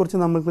ലക്ഷണങ്ങളെക്കുറിച്ച്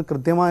നമുക്ക്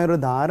കൃത്യമായൊരു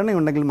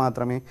ധാരണയുണ്ടെങ്കിൽ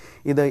മാത്രമേ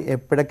ഇത്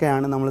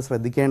എപ്പോഴൊക്കെയാണ് നമ്മൾ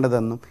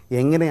ശ്രദ്ധിക്കേണ്ടതെന്നും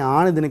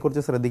എങ്ങനെയാണ്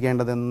ഇതിനെക്കുറിച്ച്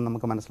ശ്രദ്ധിക്കേണ്ടതെന്നും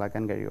നമുക്ക്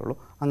മനസ്സിലാക്കാൻ കഴിയുള്ളൂ,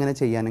 അങ്ങനെ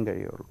ചെയ്യാനും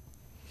കഴിയുള്ളൂ.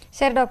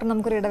 ശരി ഡോക്ടർ,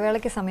 നമുക്കൊരു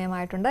ഇടവേളയ്ക്ക്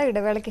സമയമായിട്ടുണ്ട്.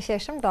 ഇടവേളയ്ക്ക്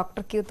ശേഷം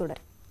ഡോക്ടർ ക്യൂ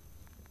തുടരും.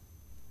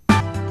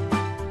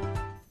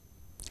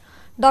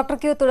 ഡോക്ടർ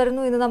ക്യൂ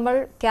തുടരുന്നു. ഇന്ന് നമ്മൾ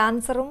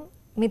ക്യാൻസറും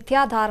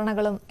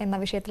മിഥ്യാധാരണകളും എന്ന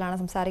വിഷയത്തിലാണ്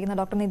സംസാരിക്കുന്നത്.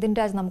 ഡോക്ടർ നിതിൻ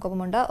രാജ്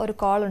നമുക്കൊപ്പമുണ്ട്. ഒരു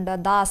കോൾ ഉണ്ട്,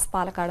 ദാസ്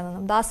പാലക്കാട്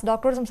നിന്നും. ദാസ്,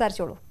 ഡോക്ടറോട്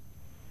സംസാരിച്ചോളൂ.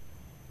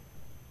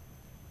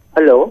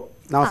 ഹലോ,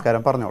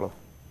 നമസ്കാരം, പറഞ്ഞോളൂ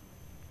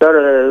സാർ.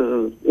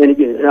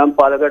 ഞാൻ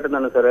പാലക്കാട്ട്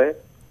നിന്നാണ് സാറേ.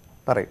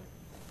 പറയൂ.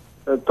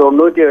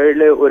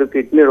 97 ഒരു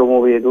കിഡ്നി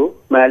റിമൂവ് ചെയ്തു,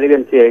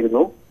 മാലിഗൻസി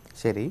ആയിരുന്നു.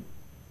 ശരി.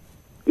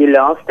 ഈ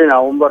ലാസ്റ്റ്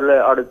നവംബറിൽ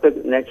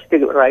നെക്സ്റ്റ്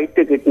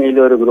റൈറ്റ് കിഡ്നിയിൽ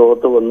ഒരു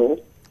ഗ്രോത്ത് വന്നു.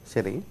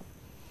 ശരി.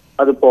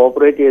 അത്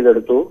ഓപ്പറേറ്റ്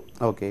ചെയ്തെടുത്തു.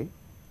 ഓക്കെ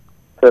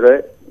സാറേ,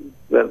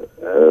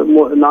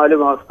 4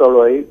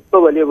 മാസത്തോളമായി. ഇപ്പൊ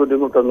വലിയ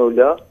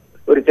ബുദ്ധിമുട്ടൊന്നുമില്ല.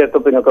 ഒരു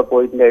ചെക്കപ്പിനൊക്കെ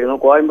പോയിട്ടുണ്ടായിരുന്നു.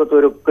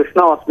 കോയമ്പത്തൂർ കൃഷ്ണ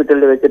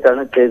ഹോസ്പിറ്റലിൽ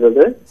വെച്ചിട്ടാണ്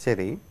ചെയ്തത്.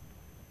 ശരി.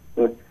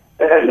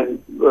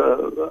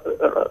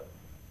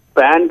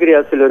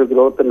 പാൻക്രിയാസിൽ ഒരു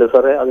ഗ്രോത്ത് ഉണ്ട്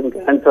സാറേ, അതിന്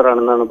ക്യാൻസർ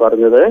ആണെന്നാണ്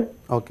പറഞ്ഞത്.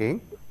 ഓക്കെ.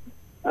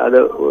 അത്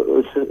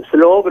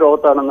സ്ലോ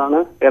ഗ്രോത്ത് ആണെന്നാണ്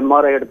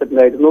MRI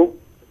എടുത്തിട്ടുണ്ടായിരുന്നു,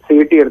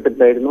 CT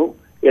എടുത്തിട്ടുണ്ടായിരുന്നു,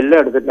 എല്ലാം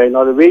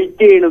എടുത്തിട്ടുണ്ടായിരുന്നു. അത്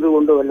വെയിറ്റ് ചെയ്യുന്നത്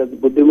കൊണ്ട് വല്ല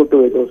ബുദ്ധിമുട്ട്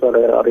വരുമോ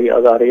സാറേ?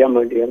 അത് അറിയാൻ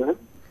വേണ്ടിയാണ്.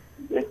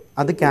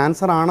 അത്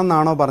ക്യാൻസർ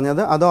ആണെന്നാണോ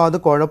പറഞ്ഞത്, അതോ അത്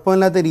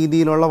കുഴപ്പമില്ലാത്ത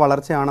രീതിയിലുള്ള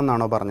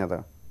വളർച്ചയാണെന്നാണോ പറഞ്ഞത്?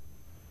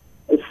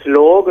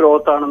 സ്ലോ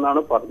ഗ്രോത്ത്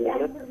ആണെന്നാണ്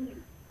പറഞ്ഞത്.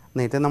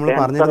 നേരത്തെ നമ്മൾ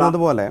പറഞ്ഞിരുന്നത്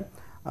പോലെ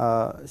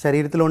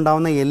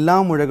ശരീരത്തിലുണ്ടാകുന്ന എല്ലാ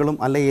മുഴകളും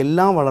അല്ലെ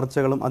എല്ലാ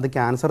വളർച്ചകളും അത്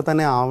ക്യാൻസർ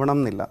തന്നെ ആവണം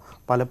എന്നില്ല.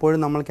 പലപ്പോഴും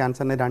നമ്മൾ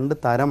ക്യാൻസറിനെ 2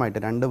 തരമായിട്ട്,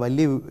 2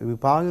 വലിയ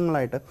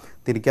വിഭാഗങ്ങളായിട്ട്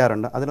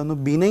തിരിക്കാറുണ്ട്. അതിലൊന്ന്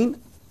ബിനൈൻ,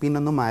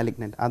 പിന്നൊന്ന്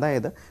മാലിഗ്നൻ്റ്.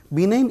 അതായത്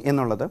ബിനൈൻ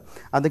എന്നുള്ളത്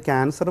അത്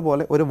ക്യാൻസർ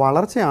പോലെ ഒരു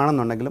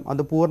വളർച്ചയാണെന്നുണ്ടെങ്കിലും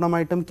അത്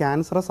പൂർണ്ണമായിട്ടും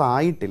ക്യാൻസറസ്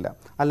ആയിട്ടില്ല,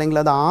 അല്ലെങ്കിൽ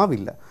അത്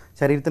ആവില്ല.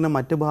 ശരീരത്തിൻ്റെ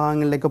മറ്റു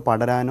ഭാഗങ്ങളിലേക്ക്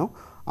പടരാനോ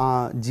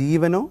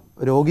ജീവനോ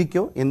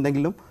രോഗിക്കോ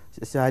എന്തെങ്കിലും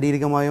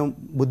ശാരീരികമായോ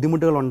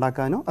ബുദ്ധിമുട്ടുകൾ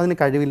ഉണ്ടാക്കാനോ അതിന്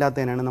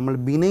കഴിവില്ലാത്തതിനാണ് നമ്മൾ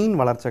ബിനൈൻ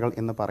വളർച്ചകൾ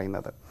എന്ന്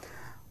പറയുന്നത്.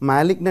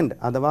 മാലിഗ്നൻ്റ്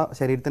അഥവാ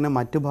ശരീരത്തിൻ്റെ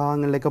മറ്റു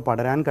ഭാഗങ്ങളിലേക്ക്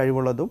പടരാൻ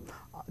കഴിവുള്ളതും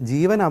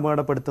ജീവൻ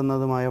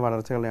അപകടപ്പെടുത്തുന്നതുമായ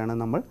വളർച്ചകളെയാണ്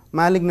നമ്മൾ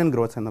മാലിഗ്നൻ്റ്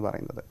ഗ്രോത്ത്സ് എന്ന്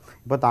പറയുന്നത്.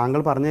 ഇപ്പോൾ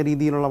താങ്കൾ പറഞ്ഞ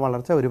രീതിയിലുള്ള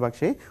വളർച്ച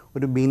ഒരുപക്ഷെ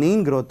ഒരു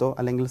ബിനൈൻ ഗ്രോത്തോ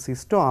അല്ലെങ്കിൽ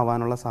സിസ്റ്റോ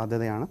ആവാനുള്ള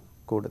സാധ്യതയാണ്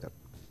കൂടുതൽ.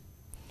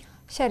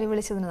 ശരി,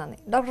 വിളിച്ചതിന് നന്ദി.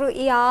 ഡോക്ടർ,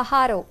 ഈ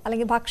ആഹാരവും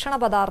അല്ലെങ്കിൽ ഭക്ഷണ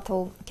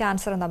പദാർത്ഥവും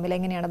ക്യാൻസറും തമ്മിൽ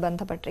എങ്ങനെയാണ്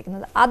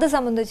ബന്ധപ്പെട്ടിരിക്കുന്നത്? അത്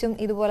സംബന്ധിച്ചും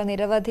ഇതുപോലെ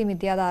നിരവധി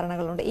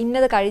മിഥ്യാധാരണകളുണ്ട്.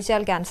 ഇന്നത്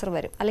കഴിച്ചാൽ ക്യാൻസർ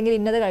വരും, അല്ലെങ്കിൽ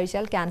ഇന്നത്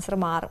കഴിച്ചാൽ ക്യാൻസർ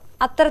മാറും,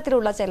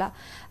 അത്തരത്തിലുള്ള ചില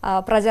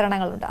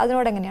പ്രചരണങ്ങളുണ്ട്.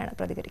 അതിനോട് എങ്ങനെയാണ്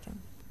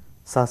പ്രതികരിക്കുന്നത്?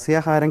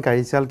 സസ്യാഹാരം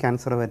കഴിച്ചാൽ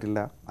ക്യാൻസർ വരില്ല,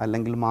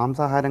 അല്ലെങ്കിൽ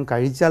മാംസാഹാരം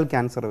കഴിച്ചാൽ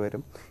ക്യാൻസർ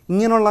വരും,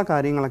 ഇങ്ങനെയുള്ള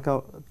കാര്യങ്ങളൊക്കെ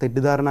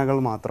തെറ്റിദ്ധാരണകൾ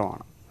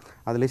മാത്രമാണ്.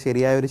 അതിൽ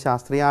ശരിയായ ഒരു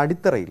ശാസ്ത്രീയ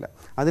അടിത്തറയില്ല.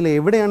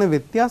 അതിലെവിടെയാണ്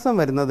വ്യത്യാസം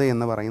വരുന്നത്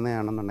എന്ന്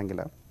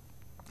പറയുന്നതാണെന്നുണ്ടെങ്കിൽ,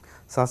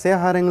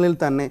 സസ്യാഹാരങ്ങളിൽ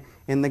തന്നെ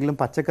എന്തെങ്കിലും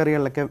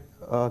പച്ചക്കറികളിലൊക്കെ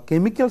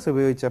കെമിക്കൽസ്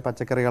ഉപയോഗിച്ച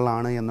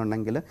പച്ചക്കറികളാണ്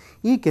എന്നുണ്ടെങ്കിൽ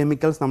ഈ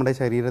കെമിക്കൽസ് നമ്മുടെ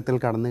ശരീരത്തിൽ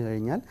കടന്നു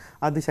കഴിഞ്ഞാൽ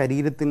അത്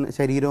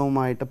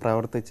ശരീരവുമായിട്ട്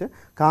പ്രവർത്തിച്ച്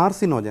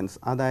കാർസിനോജൻസ്,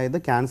 അതായത്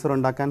ക്യാൻസർ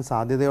ഉണ്ടാക്കാൻ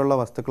സാധ്യതയുള്ള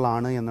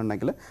വസ്തുക്കളാണ്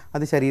എന്നുണ്ടെങ്കിൽ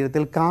അത്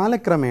ശരീരത്തിൽ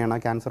കാലക്രമേണ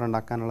ക്യാൻസർ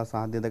ഉണ്ടാക്കാനുള്ള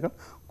സാധ്യതകൾ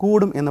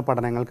കൂടും എന്ന്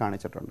പഠനങ്ങൾ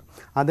കാണിച്ചിട്ടുണ്ട്.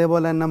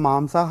 അതേപോലെ തന്നെ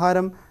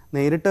മാംസാഹാരം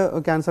നേരിട്ട്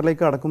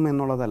ക്യാൻസറിലേക്ക് കടക്കും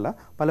എന്നുള്ളതല്ല,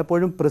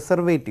 പലപ്പോഴും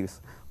പ്രിസർവേറ്റീവ്സ്,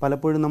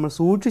 പലപ്പോഴും നമ്മൾ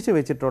സൂക്ഷിച്ച്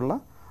വെച്ചിട്ടുള്ള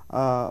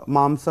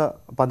മാംസ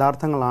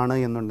പദാർത്ഥങ്ങളാണ്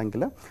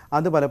എന്നുണ്ടെങ്കിൽ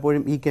അത്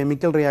പലപ്പോഴും ഈ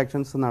കെമിക്കൽ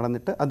റിയാക്ഷൻസ്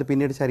നടന്നിട്ട് അത്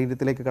പിന്നീട്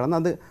ശരീരത്തിലേക്ക് കടന്ന്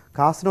അത്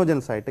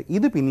കാർസിനോജൻസ് ആയിട്ട്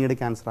ഇത് പിന്നീട്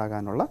ക്യാൻസർ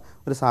ആകാനുള്ള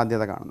ഒരു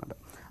സാധ്യത കാണുന്നുണ്ട്.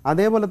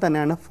 അതേപോലെ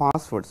തന്നെയാണ്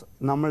ഫാസ്റ്റ് ഫുഡ്സ്.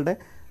 നമ്മളുടെ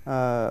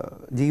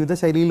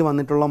ജീവിതശൈലിയിൽ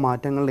വന്നിട്ടുള്ള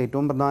മാറ്റങ്ങളിൽ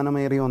ഏറ്റവും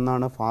പ്രധാനമേറിയ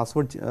ഒന്നാണ് ഫാസ്റ്റ്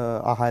ഫുഡ്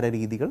ആഹാര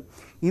രീതികൾ.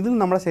 ഇതിൽ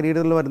നമ്മുടെ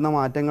ശരീരത്തിൽ വരുന്ന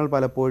മാറ്റങ്ങൾ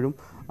പലപ്പോഴും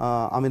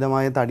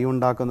അമിതമായ തടി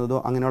ഉണ്ടാക്കുന്നതോ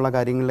അങ്ങനെയുള്ള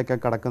കാര്യങ്ങളിലൊക്കെ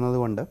കടക്കുന്നത്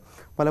കൊണ്ട്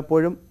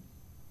പലപ്പോഴും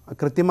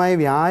കൃത്യമായ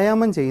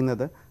വ്യായാമം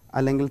ചെയ്യുന്നത്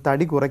അല്ലെങ്കിൽ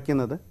തടി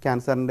കുറയ്ക്കുന്നത്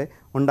ക്യാൻസറിൻ്റെ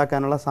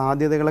ഉണ്ടാക്കാനുള്ള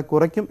സാധ്യതകളെ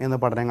കുറയ്ക്കും എന്ന്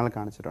പഠനങ്ങൾ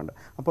കാണിച്ചിട്ടുണ്ട്.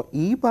 അപ്പോൾ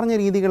ഈ പറഞ്ഞ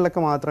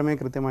രീതികളിലൊക്കെ മാത്രമേ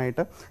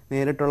കൃത്യമായിട്ട്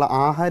നേരിട്ടുള്ള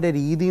ആഹാര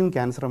രീതിയും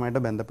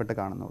ക്യാൻസറുമായിട്ട് ബന്ധപ്പെട്ട്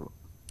കാണുന്നുള്ളൂ.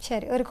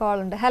 ശരി, ഒരു കോൾ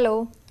ഉണ്ട്. ഹലോ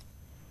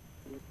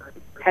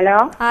ഹലോ,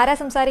 ആരാ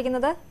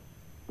സംസാരിക്കുന്നത്?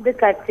 ഇത്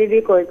കച്ചിലി,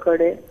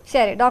 കോഴിക്കോട്.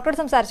 ശരി, ഡോക്ടറോട്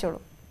സംസാരിച്ചോളൂ.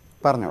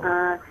 പറഞ്ഞോളൂ.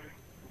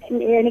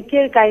 എനിക്ക്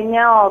കഴിഞ്ഞ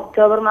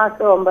ഒക്ടോബർ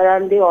മാസം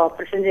 9-ാം തീയതി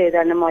ഓപ്പറേഷൻ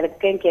ചെയ്താണ്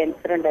മുലക്കൻ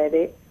ക്യാൻസർ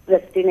ഉണ്ടായത്,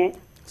 ബ്രസ്റ്റിന്.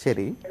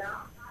 ശരി.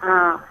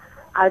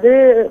 അത്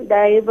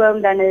ഇപ്പം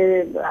എന്താണ്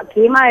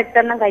കീമോ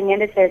 8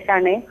 കഴിഞ്ഞതിന്റെ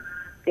ശേഷമാണ്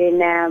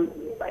പിന്നെ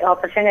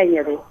ഓപ്പറേഷൻ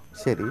കഴിഞ്ഞത്.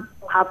 ശരി.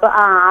 അപ്പൊ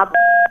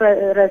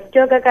റെസ്റ്റ്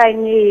ഒക്കെ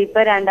കഴിഞ്ഞ് ഇപ്പൊ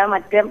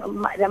രണ്ടാമത്തെ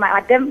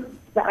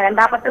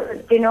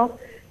ബ്രസ്റ്റിനും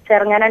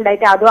ചെറുങ്ങനെ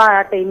ഉണ്ടായിട്ട് അതും ആ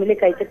ടൈമിൽ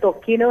കഴിച്ച്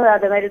തൊക്കിനും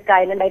അതേമാതിരി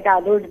കായലുണ്ടായിട്ട്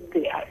അതും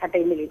എടുത്ത് ആ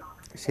ടൈമില്.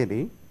 ശരി.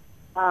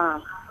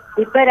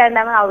 ഇപ്പൊ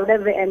അവിടെ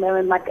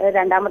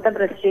രണ്ടാമത്തെ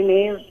ബ്രസ്റ്റിന്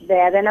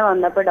വേദന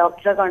വന്നപ്പോ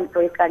ഡോക്ടറെ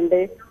പോയി കണ്ട്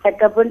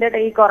ചെക്കപ്പിന്റെ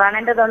ഈ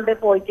കൊറോണന്റെ തൊണ്ട്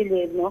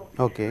പോയിട്ടില്ലായിരുന്നു.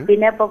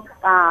 പിന്നെ ഇപ്പൊ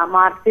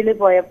മാർച്ചിൽ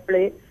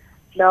പോയപ്പോള്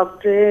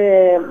ഡോക്ടർ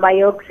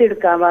ബയോപ്സി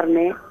എടുക്കാൻ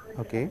പറഞ്ഞ്.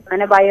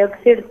 അങ്ങനെ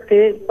ബയോപ്സി എടുത്ത്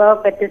ഇപ്പൊ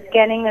പെറ്റ്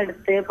സ്കാനിങ്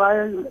എടുത്ത് ഇപ്പൊ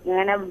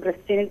അങ്ങനെ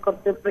ബ്രസ്റ്റിന്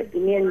കുറച്ച്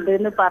ഇനി ഉണ്ട്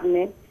എന്ന്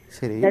പറഞ്ഞ്.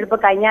 എന്നിട്ടിപ്പോ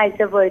കഴിഞ്ഞ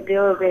ആഴ്ച പോയിട്ട്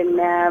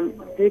പിന്നെ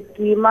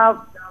കീമോ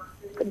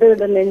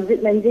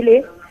നെഞ്ചില്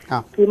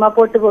കീമോ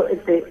പോട്ട്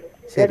ഇട്ട്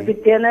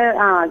പിറ്റേന്ന്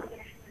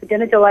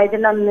ചൊവ്വാഴ്ച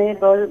അന്ന്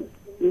ഇപ്പൊ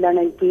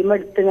എന്താണ് കീമോ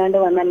എടുത്തുകൊണ്ട്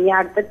വന്ന ഇനി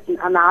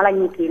അടുത്ത നാളെ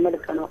ഇനി കീമോ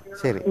എടുക്കണോ,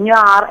 ഇനി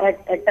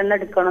 8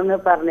 എടുക്കണമെന്ന്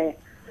പറഞ്ഞേ.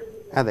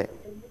 അതെ.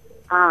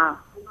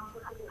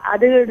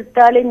 അത്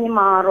എടുത്താൽ ഇനി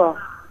മാറോ?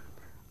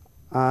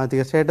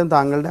 തീർച്ചയായിട്ടും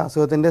താങ്കളുടെ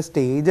അസുഖത്തിൻ്റെ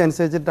സ്റ്റേജ്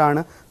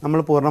അനുസരിച്ചിട്ടാണ് നമ്മൾ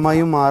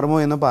പൂർണ്ണമായും മാറുമോ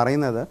എന്ന്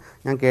പറയുന്നത്.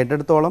 ഞാൻ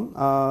കേട്ടെടുത്തോളം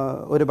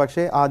ഒരു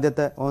പക്ഷേ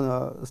ആദ്യത്തെ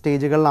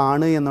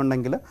സ്റ്റേജുകളിലാണ്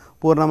എന്നുണ്ടെങ്കിൽ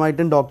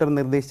പൂർണ്ണമായിട്ടും ഡോക്ടർ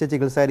നിർദ്ദേശിച്ച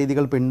ചികിത്സാ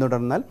രീതികൾ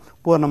പിന്തുടർന്നാൽ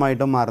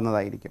പൂർണ്ണമായിട്ടും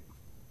മാറുന്നതായിരിക്കും.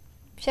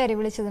 ശരി,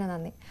 വിളിച്ചതിന്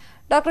നന്ദി.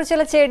 ഡോക്ടർ,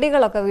 ചില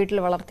ചെടികളൊക്കെ വീട്ടിൽ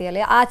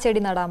വളർത്തിയാൽ ആ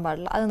ചെടി നടാൻ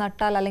പാടില്ല, അത്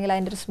നട്ടാൽ അല്ലെങ്കിൽ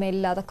അതിൻ്റെ ഒരു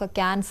സ്മെല്ല് അതൊക്കെ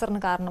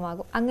ക്യാൻസറിന്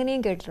കാരണമാകും,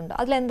 അങ്ങനെയും കേട്ടിട്ടുണ്ട്.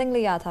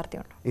 അതിലെന്തെങ്കിലും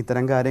യാഥാർത്ഥ്യമുണ്ടോ?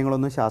 ഇത്തരം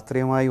കാര്യങ്ങളൊന്നും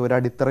ശാസ്ത്രീയമായി ഒരു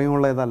അടിത്തറയും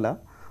ഉള്ളതല്ല.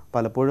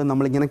 പലപ്പോഴും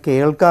നമ്മളിങ്ങനെ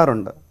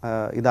കേൾക്കാറുണ്ട്.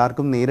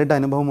 ഇതാർക്കും നേരിട്ട്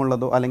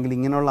അനുഭവമുള്ളതോ അല്ലെങ്കിൽ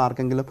ഇങ്ങനെയുള്ള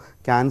ആർക്കെങ്കിലും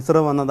ക്യാൻസർ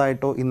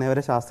വന്നതായിട്ടോ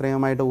ഇന്നേവരെ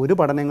ശാസ്ത്രീയമായിട്ടോ ഒരു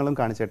പഠനങ്ങളും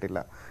കാണിച്ചിട്ടില്ല.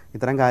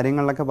 ഇത്തരം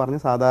കാര്യങ്ങളിലൊക്കെ പറഞ്ഞ്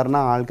സാധാരണ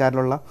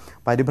ആൾക്കാരിലുള്ള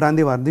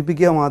പരിഭ്രാന്തി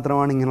വർദ്ധിപ്പിക്കുക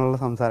മാത്രമാണ് ഇങ്ങനെയുള്ള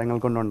സംസാരങ്ങൾ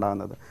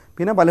കൊണ്ടുണ്ടാകുന്നത്.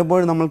 പിന്നെ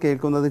പലപ്പോഴും നമ്മൾ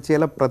കേൾക്കുന്നത്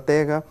ചില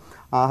പ്രത്യേക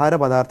ആഹാര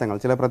പദാർത്ഥങ്ങൾ,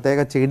 ചില പ്രത്യേക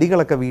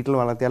ചെടികളൊക്കെ വീട്ടിൽ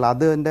വളർത്തിയാൽ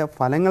അതിൻ്റെ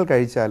ഫലങ്ങൾ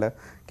കഴിച്ചാൽ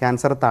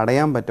ക്യാൻസർ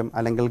തടയാൻ പറ്റും,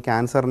 അല്ലെങ്കിൽ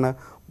ക്യാൻസറിന്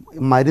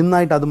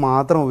മരുന്നായിട്ട് അത്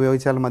മാത്രം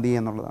ഉപയോഗിച്ചാൽ മതി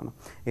എന്നുള്ളതാണ്.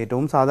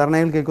 ഏറ്റവും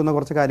സാധാരണയായി കേൾക്കുന്ന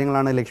കുറച്ച്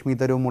കാര്യങ്ങളാണ് ലക്ഷ്മി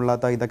തരുവും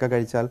മുള്ളാത്ത ഇതൊക്കെ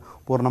കഴിച്ചാൽ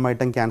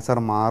പൂർണ്ണമായിട്ടും ക്യാൻസർ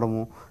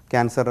മാറുമോ,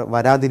 ക്യാൻസർ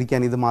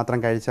വരാതിരിക്കാൻ ഇത് മാത്രം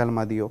കഴിച്ചാൽ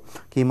മതിയോ,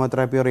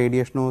 കീമോതെറാപ്പിയോ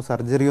റേഡിയേഷനോ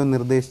സർജറിയോ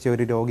നിർദ്ദേശിച്ച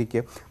ഒരു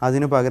രോഗിക്ക്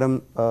അതിന് പകരം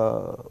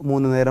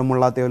 3 നേരം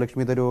മുള്ളാത്തയോ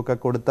ലക്ഷ്മി തരുവോ ഒക്കെ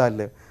കൊടുത്താൽ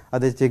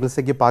അത്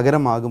ചികിത്സയ്ക്ക്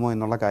പകരമാകുമോ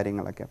എന്നുള്ള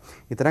കാര്യങ്ങളൊക്കെ.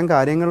 ഇത്തരം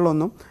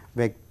കാര്യങ്ങളിലൊന്നും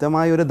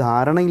വ്യക്തമായൊരു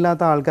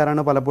ധാരണയില്ലാത്ത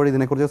ആൾക്കാരാണ് പലപ്പോഴും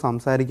ഇതിനെക്കുറിച്ച്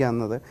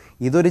സംസാരിക്കുന്നത്.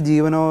 ഇതൊരു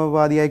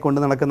ജീവനോപാധിയായി കൊണ്ട്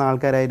നടക്കുന്ന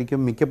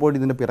ആൾക്കാരായിരിക്കും മിക്കപ്പോഴും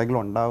ഇതിൻ്റെ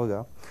പിറകിലുണ്ടാവുക.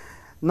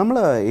 നമ്മൾ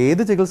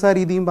ഏത് ചികിത്സാ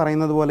രീതിയും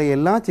പറയുന്നത് പോലെ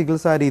എല്ലാ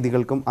ചികിത്സാ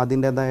രീതികൾക്കും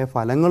അതിൻ്റേതായ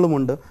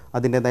ഫലങ്ങളുമുണ്ട്,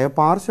 അതിൻ്റേതായ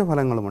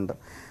പാർശ്വഫലങ്ങളുമുണ്ട്.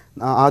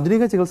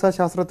 ആധുനിക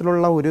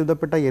ചികിത്സാശാസ്ത്രത്തിലുള്ള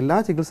ഒരുവിധപ്പെട്ട എല്ലാ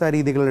ചികിത്സാ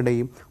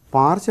രീതികളുടെയും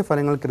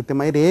പാർശ്വഫലങ്ങൾ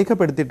കൃത്യമായി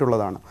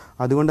രേഖപ്പെടുത്തിയിട്ടുള്ളതാണ്.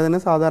 അതുകൊണ്ട് തന്നെ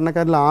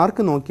സാധാരണക്കാരിൽ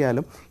ആർക്ക്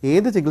നോക്കിയാലും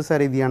ഏത് ചികിത്സാ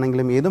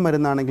രീതിയാണെങ്കിലും ഏത്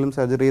മരുന്നാണെങ്കിലും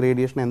സർജറി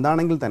റേഡിയേഷൻ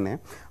എന്താണെങ്കിൽ തന്നെ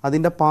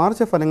അതിൻ്റെ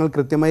പാർശ്വഫലങ്ങൾ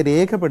കൃത്യമായി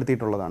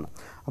രേഖപ്പെടുത്തിയിട്ടുള്ളതാണ്.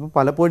 അപ്പോൾ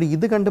പലപ്പോഴും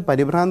ഇത് കണ്ട്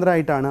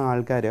പരിഭ്രാന്തരായിട്ടാണ്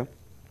ആൾക്കാർ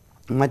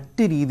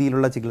മറ്റ്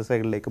രീതിയിലുള്ള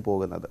ചികിത്സകളിലേക്ക്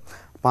പോകുന്നത്.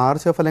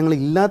 പാർശ്വഫലങ്ങൾ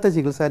ഇല്ലാത്ത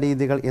ചികിത്സാ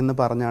രീതികൾ എന്ന്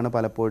പറഞ്ഞാണ്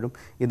പലപ്പോഴും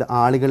ഇത്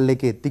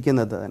ആളുകളിലേക്ക്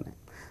എത്തിക്കുന്നത് തന്നെ.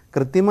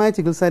 കൃത്യമായ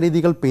ചികിത്സാ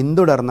രീതികൾ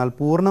പിന്തുടർന്നാൽ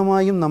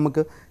പൂർണ്ണമായും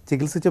നമുക്ക്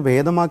ചികിത്സിച്ച്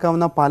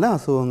ഭേദമാക്കാവുന്ന പല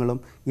അസുഖങ്ങളും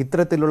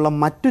ഇത്തരത്തിലുള്ള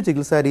മറ്റു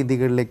ചികിത്സാ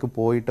രീതികളിലേക്ക്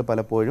പോയിട്ട്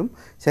പലപ്പോഴും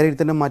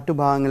ശരീരത്തിൻ്റെ മറ്റു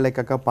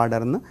ഭാഗങ്ങളിലേക്കൊക്കെ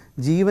പടർന്ന്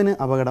ജീവന്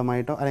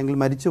അപകടമായിട്ടോ അല്ലെങ്കിൽ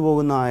മരിച്ചു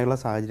പോകുന്ന ആയുള്ള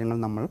സാഹചര്യങ്ങൾ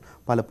നമ്മൾ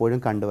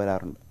പലപ്പോഴും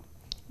കണ്ടുവരാറുണ്ട്.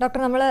 ഡോക്ടർ,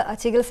 നമ്മൾ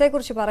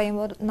ചികിത്സയെക്കുറിച്ച്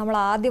പറയുമ്പോൾ നമ്മൾ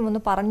ആദ്യം ഒന്ന്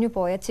പറഞ്ഞു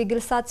പോയ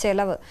ചികിത്സാ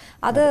ചെലവ്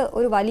അത്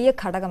ഒരു വലിയ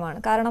ഘടകമാണ്.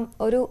 കാരണം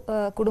ഒരു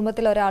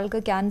കുടുംബത്തിൽ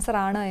ഒരാൾക്ക് ക്യാൻസർ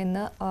ആണ്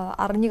എന്ന്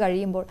അറിഞ്ഞു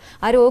കഴിയുമ്പോൾ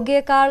ആ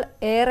രോഗിയേക്കാൾ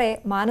ഏറെ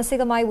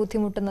മാനസികമായി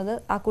ബുദ്ധിമുട്ടുന്നത്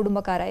ആ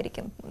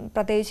കുടുംബക്കാരായിരിക്കും,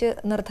 പ്രത്യേകിച്ച്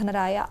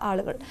നിർധനരായ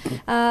ആളുകൾ.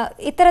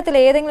 ഇത്തരത്തിൽ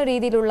ഏതെങ്കിലും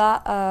രീതിയിലുള്ള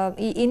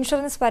ഈ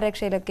ഇൻഷുറൻസ്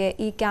പരിരക്ഷയിലൊക്കെ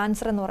ഈ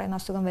ക്യാൻസർ എന്ന്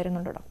പറയുന്ന അസുഖം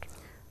വരുന്നുണ്ടോ ഡോക്ടർ?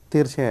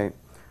 തീർച്ചയായും.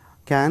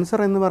 ക്യാൻസർ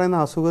എന്ന് പറയുന്ന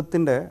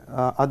അസുഖത്തിൻ്റെ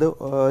അത്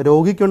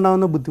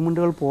രോഗിക്കുണ്ടാകുന്ന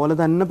ബുദ്ധിമുട്ടുകൾ പോലെ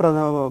തന്നെ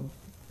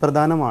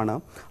പ്രധാനമാണ്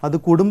അത്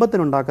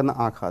കുടുംബത്തിനുണ്ടാക്കുന്ന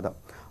ആഘാതം.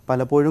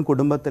 പലപ്പോഴും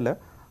കുടുംബത്തിൽ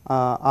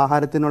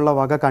ആഹാരത്തിനുള്ള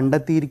വക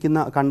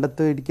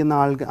കണ്ടെത്തിയിരിക്കുന്ന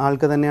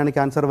ആൾക്ക് തന്നെയാണ്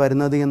ക്യാൻസർ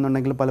വരുന്നത്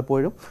എന്നുണ്ടെങ്കിൽ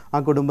പലപ്പോഴും ആ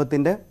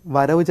കുടുംബത്തിൻ്റെ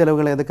വരവ്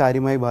ചെലവുകളെ അത്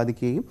കാര്യമായി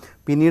ബാധിക്കുകയും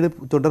പിന്നീട്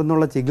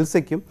തുടർന്നുള്ള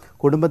ചികിത്സയ്ക്കും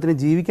കുടുംബത്തിന്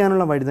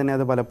ജീവിക്കാനുള്ള വഴി തന്നെ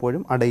അത്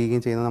പലപ്പോഴും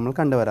അടയുകയും ചെയ്യുന്നത് നമ്മൾ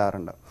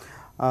കണ്ടുവരാറുണ്ട്.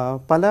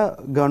 പല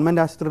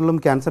ഗവൺമെൻറ് ആശുപത്രികളിലും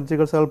ക്യാൻസർ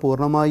ചികിത്സകൾ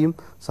പൂർണ്ണമായും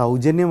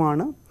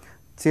സൗജന്യമാണ്.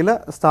 ചില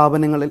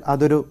സ്ഥാപനങ്ങളിൽ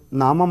അതൊരു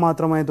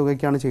നാമമാത്രമായ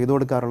തുകയ്ക്കാണ് ചെയ്തു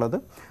കൊടുക്കാറുള്ളത്.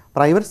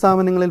 പ്രൈവറ്റ്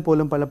സ്ഥാപനങ്ങളിൽ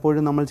പോലും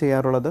പലപ്പോഴും നമ്മൾ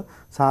ചെയ്യാറുള്ളത്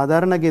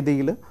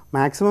സാധാരണഗതിയിൽ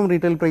മാക്സിമം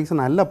റീറ്റെയിൽ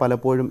പ്രൈസിനല്ല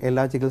പലപ്പോഴും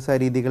എല്ലാ ചികിത്സാ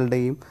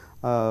രീതികളുടെയും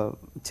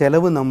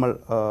ചെലവ് നമ്മൾ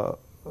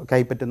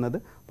കൈപ്പറ്റുന്നത്.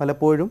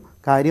 പലപ്പോഴും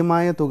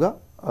കാര്യമായ തുക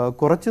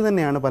കുറച്ച്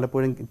തന്നെയാണ്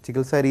പലപ്പോഴും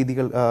ചികിത്സാ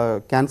രീതികൾ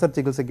ക്യാൻസർ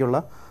ചികിത്സയ്ക്കുള്ള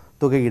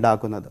തുക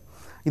ഈടാക്കുന്നത്.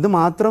 ഇത്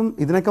മാത്രം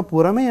ഇതിനൊക്കെ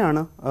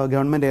പുറമെയാണ്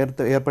ഗവൺമെൻറ്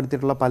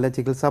ഏർപ്പെടുത്തിയിട്ടുള്ള പല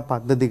ചികിത്സാ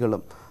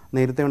പദ്ധതികളും.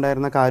 നേരത്തെ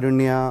ഉണ്ടായിരുന്ന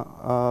കാരുണ്യ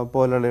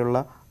പോലെയുള്ള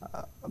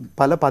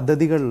പല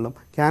പദ്ധതികളിലും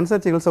ക്യാൻസർ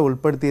ചികിത്സ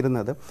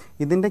ഉൾപ്പെടുത്തിയിരുന്നത്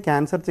ഇതിൻ്റെ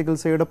ക്യാൻസർ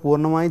ചികിത്സയുടെ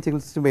പൂർണ്ണമായും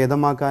ചികിത്സിച്ച്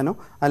ഭേദമാക്കാനോ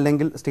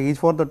അല്ലെങ്കിൽ സ്റ്റേജ്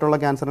 4 തൊട്ടുള്ള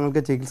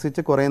ക്യാൻസറുകൾക്ക്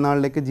ചികിത്സിച്ച് കുറേ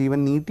നാളിലേക്ക് ജീവൻ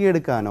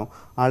നീട്ടിയെടുക്കാനോ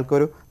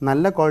ആൾക്കൊരു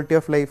നല്ല ക്വാളിറ്റി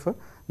ഓഫ് ലൈഫ്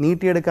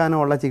നീട്ടിയെടുക്കാനോ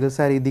ഉള്ള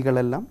ചികിത്സാ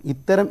രീതികളെല്ലാം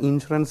ഇത്തരം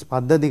ഇൻഷുറൻസ്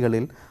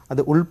പദ്ധതികളിൽ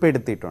അത്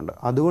ഉൾപ്പെടുത്തിയിട്ടുണ്ട്.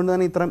 അതുകൊണ്ട്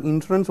തന്നെ ഇത്തരം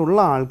ഇൻഷുറൻസ് ഉള്ള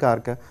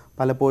ആൾക്കാർക്ക്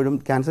പലപ്പോഴും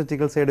ക്യാൻസർ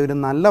ചികിത്സയുടെ ഒരു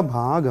നല്ല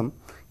ഭാഗം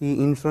ഈ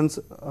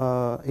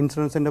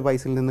ഇൻഷുറൻസിൻ്റെ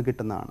പൈസയിൽ നിന്ന്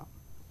കിട്ടുന്നതാണ്.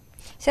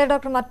 ശരി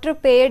ഡോക്ടർ, മറ്റൊരു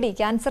പേടി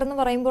ക്യാൻസർ എന്ന്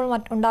പറയുമ്പോൾ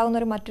ഉണ്ടാകുന്ന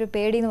മറ്റൊരു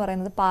പേടി എന്ന്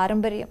പറയുന്നത്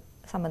പാരമ്പര്യം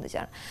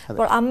സംബന്ധിച്ചാണ്.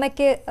 അപ്പോൾ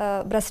അമ്മയ്ക്ക്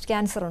ബ്രസ്റ്റ്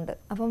ക്യാൻസർ ഉണ്ട്,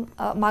 അപ്പം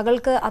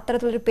മകൾക്ക്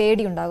അത്തരത്തിലൊരു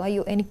പേടി ഉണ്ടാകും,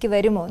 അയ്യോ എനിക്ക്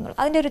വരുമോ എന്നുള്ളത്.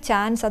 അതിൻ്റെ ഒരു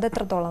ചാൻസ് അത്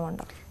എത്രത്തോളം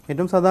ഉണ്ട്?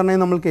 ഏറ്റവും സാധാരണയായി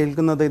നമ്മൾ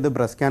കേൾക്കുന്നത് ഇത്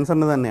ബ്രസ്റ്റ്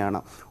ക്യാൻസറിന് തന്നെയാണ്.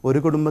 ഒരു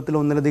കുടുംബത്തിൽ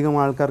ഒന്നിലധികം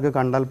ആൾക്കാർക്ക്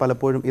കണ്ടാൽ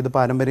പലപ്പോഴും ഇത്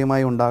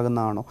പാരമ്പര്യമായി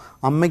ഉണ്ടാകുന്നതാണോ,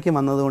 അമ്മയ്ക്ക്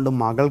വന്നതുകൊണ്ട്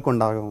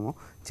മകൾക്കുണ്ടാകുമോ,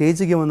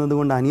 ചേച്ചിക്ക്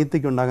വന്നതുകൊണ്ട്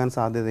അനിയത്തിക്ക് ഉണ്ടാകാൻ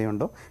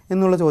സാധ്യതയുണ്ടോ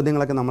എന്നുള്ള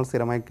ചോദ്യങ്ങളൊക്കെ നമ്മൾ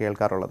സ്ഥിരമായി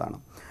കേൾക്കാറുള്ളതാണ്.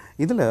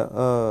 ഇതിൽ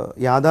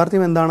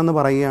യാഥാർത്ഥ്യം എന്താണെന്ന്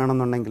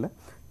പറയുകയാണെന്നുണ്ടെങ്കിൽ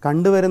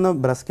കണ്ടുവരുന്ന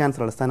ബ്രസ്റ്റ്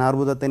ക്യാൻസറുകൾ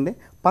സ്തനാർബുദത്തിൻ്റെ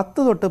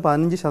 10 തൊട്ട്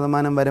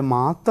 15% വരെ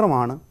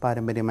മാത്രമാണ്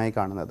പാരമ്പര്യമായി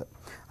കാണുന്നത്.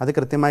 അത്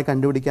കൃത്യമായി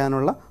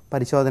കണ്ടുപിടിക്കാനുള്ള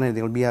പരിശോധന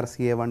രീതികൾ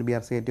BRCA1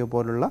 BRCA2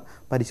 പോലുള്ള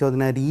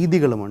പരിശോധനാ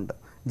രീതികളുമുണ്ട്.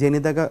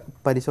 ജനിതക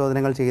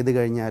പരിശോധനകൾ ചെയ്തു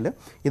കഴിഞ്ഞാൽ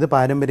ഇത്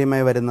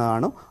പാരമ്പര്യമായി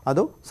വരുന്നതാണോ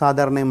അതോ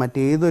സാധാരണ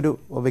മറ്റേതൊരു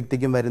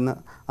വ്യക്തിക്കും വരുന്ന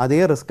അതേ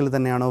റിസ്കിൽ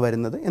തന്നെയാണോ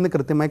വരുന്നത് എന്ന്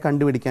കൃത്യമായി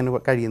കണ്ടുപിടിക്കാൻ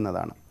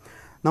കഴിയുന്നതാണ്.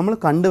 നമ്മൾ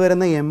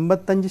കണ്ടുവരുന്ന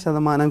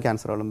 85%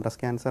 ക്യാൻസറുകളും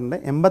ബ്രസ്റ്റ് ക്യാൻസറിൻ്റെ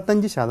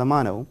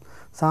 85%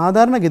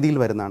 സാധാരണഗതിയിൽ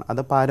വരുന്നതാണ്.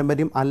 അത്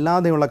പാരമ്പര്യം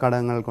അല്ലാതെയുള്ള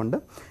ഘടകങ്ങൾ കൊണ്ട്,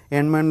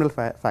 എൻവയോൺമെൻ്റൽ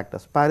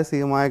ഫാക്ടേഴ്സ്,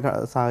 പാരിസ്ഥിതികമായ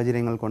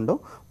സാഹചര്യങ്ങൾ കൊണ്ടോ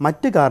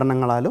മറ്റ്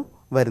കാരണങ്ങളാലോ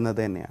വരുന്നത്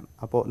തന്നെയാണ്.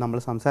 അപ്പോൾ നമ്മൾ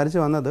സംസാരിച്ച്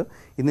വന്നത്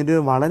ഇതിൻ്റെ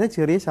ഒരു വളരെ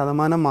ചെറിയ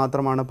ശതമാനം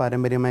മാത്രമാണ്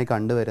പാരമ്പര്യമായി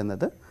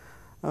കണ്ടുവരുന്നത്.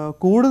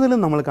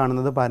 കൂടുതലും നമ്മൾ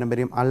കാണുന്നത്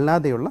പാരമ്പര്യം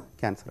അല്ലാതെയുള്ള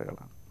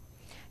ക്യാൻസറുകളാണ്.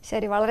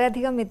 ശരി,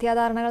 വളരെയധികം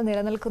മിഥ്യാധാരണകൾ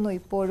നിലനിൽക്കുന്നു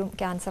ഇപ്പോഴും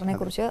ക്യാൻസറിനെ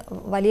കുറിച്ച്.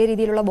 വലിയ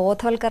രീതിയിലുള്ള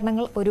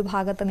ബോധവൽക്കരണങ്ങൾ ഒരു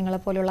ഭാഗത്ത്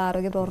നിങ്ങളെപ്പോലെയുള്ള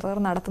ആരോഗ്യ പ്രവർത്തകർ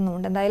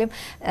നടത്തുന്നുണ്ട്. എന്തായാലും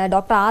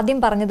ഡോക്ടർ ആദ്യം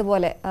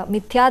പറഞ്ഞതുപോലെ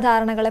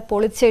മിഥ്യാധാരണകളെ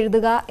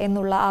പൊളിച്ചെഴുതുക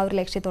എന്നുള്ള ആ ഒരു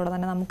ലക്ഷ്യത്തോടെ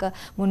തന്നെ നമുക്ക്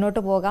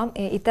മുന്നോട്ട് പോകാം.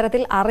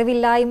 ഇത്തരത്തിൽ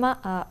അറിവില്ലായ്മ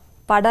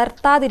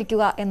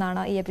പടർത്താതിരിക്കുക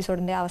എന്നാണ് ഈ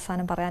എപ്പിസോഡിൻ്റെ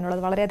അവസാനം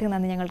പറയാനുള്ളത്. വളരെയധികം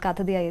നന്ദി ഞങ്ങൾക്ക്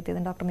അതിഥിയായി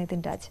എത്തിയത് ഡോക്ടർ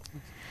നിതിൻ രാജ്.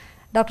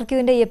 ഡോക്ടർ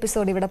ക്യൂവിൻ്റെ ഈ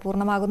എപ്പിസോഡ് ഇവിടെ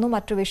പൂർണ്ണമാകുന്നു.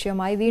 മറ്റൊരു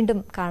വിഷയവുമായി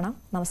വീണ്ടും കാണാം.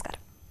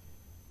 നമസ്കാരം.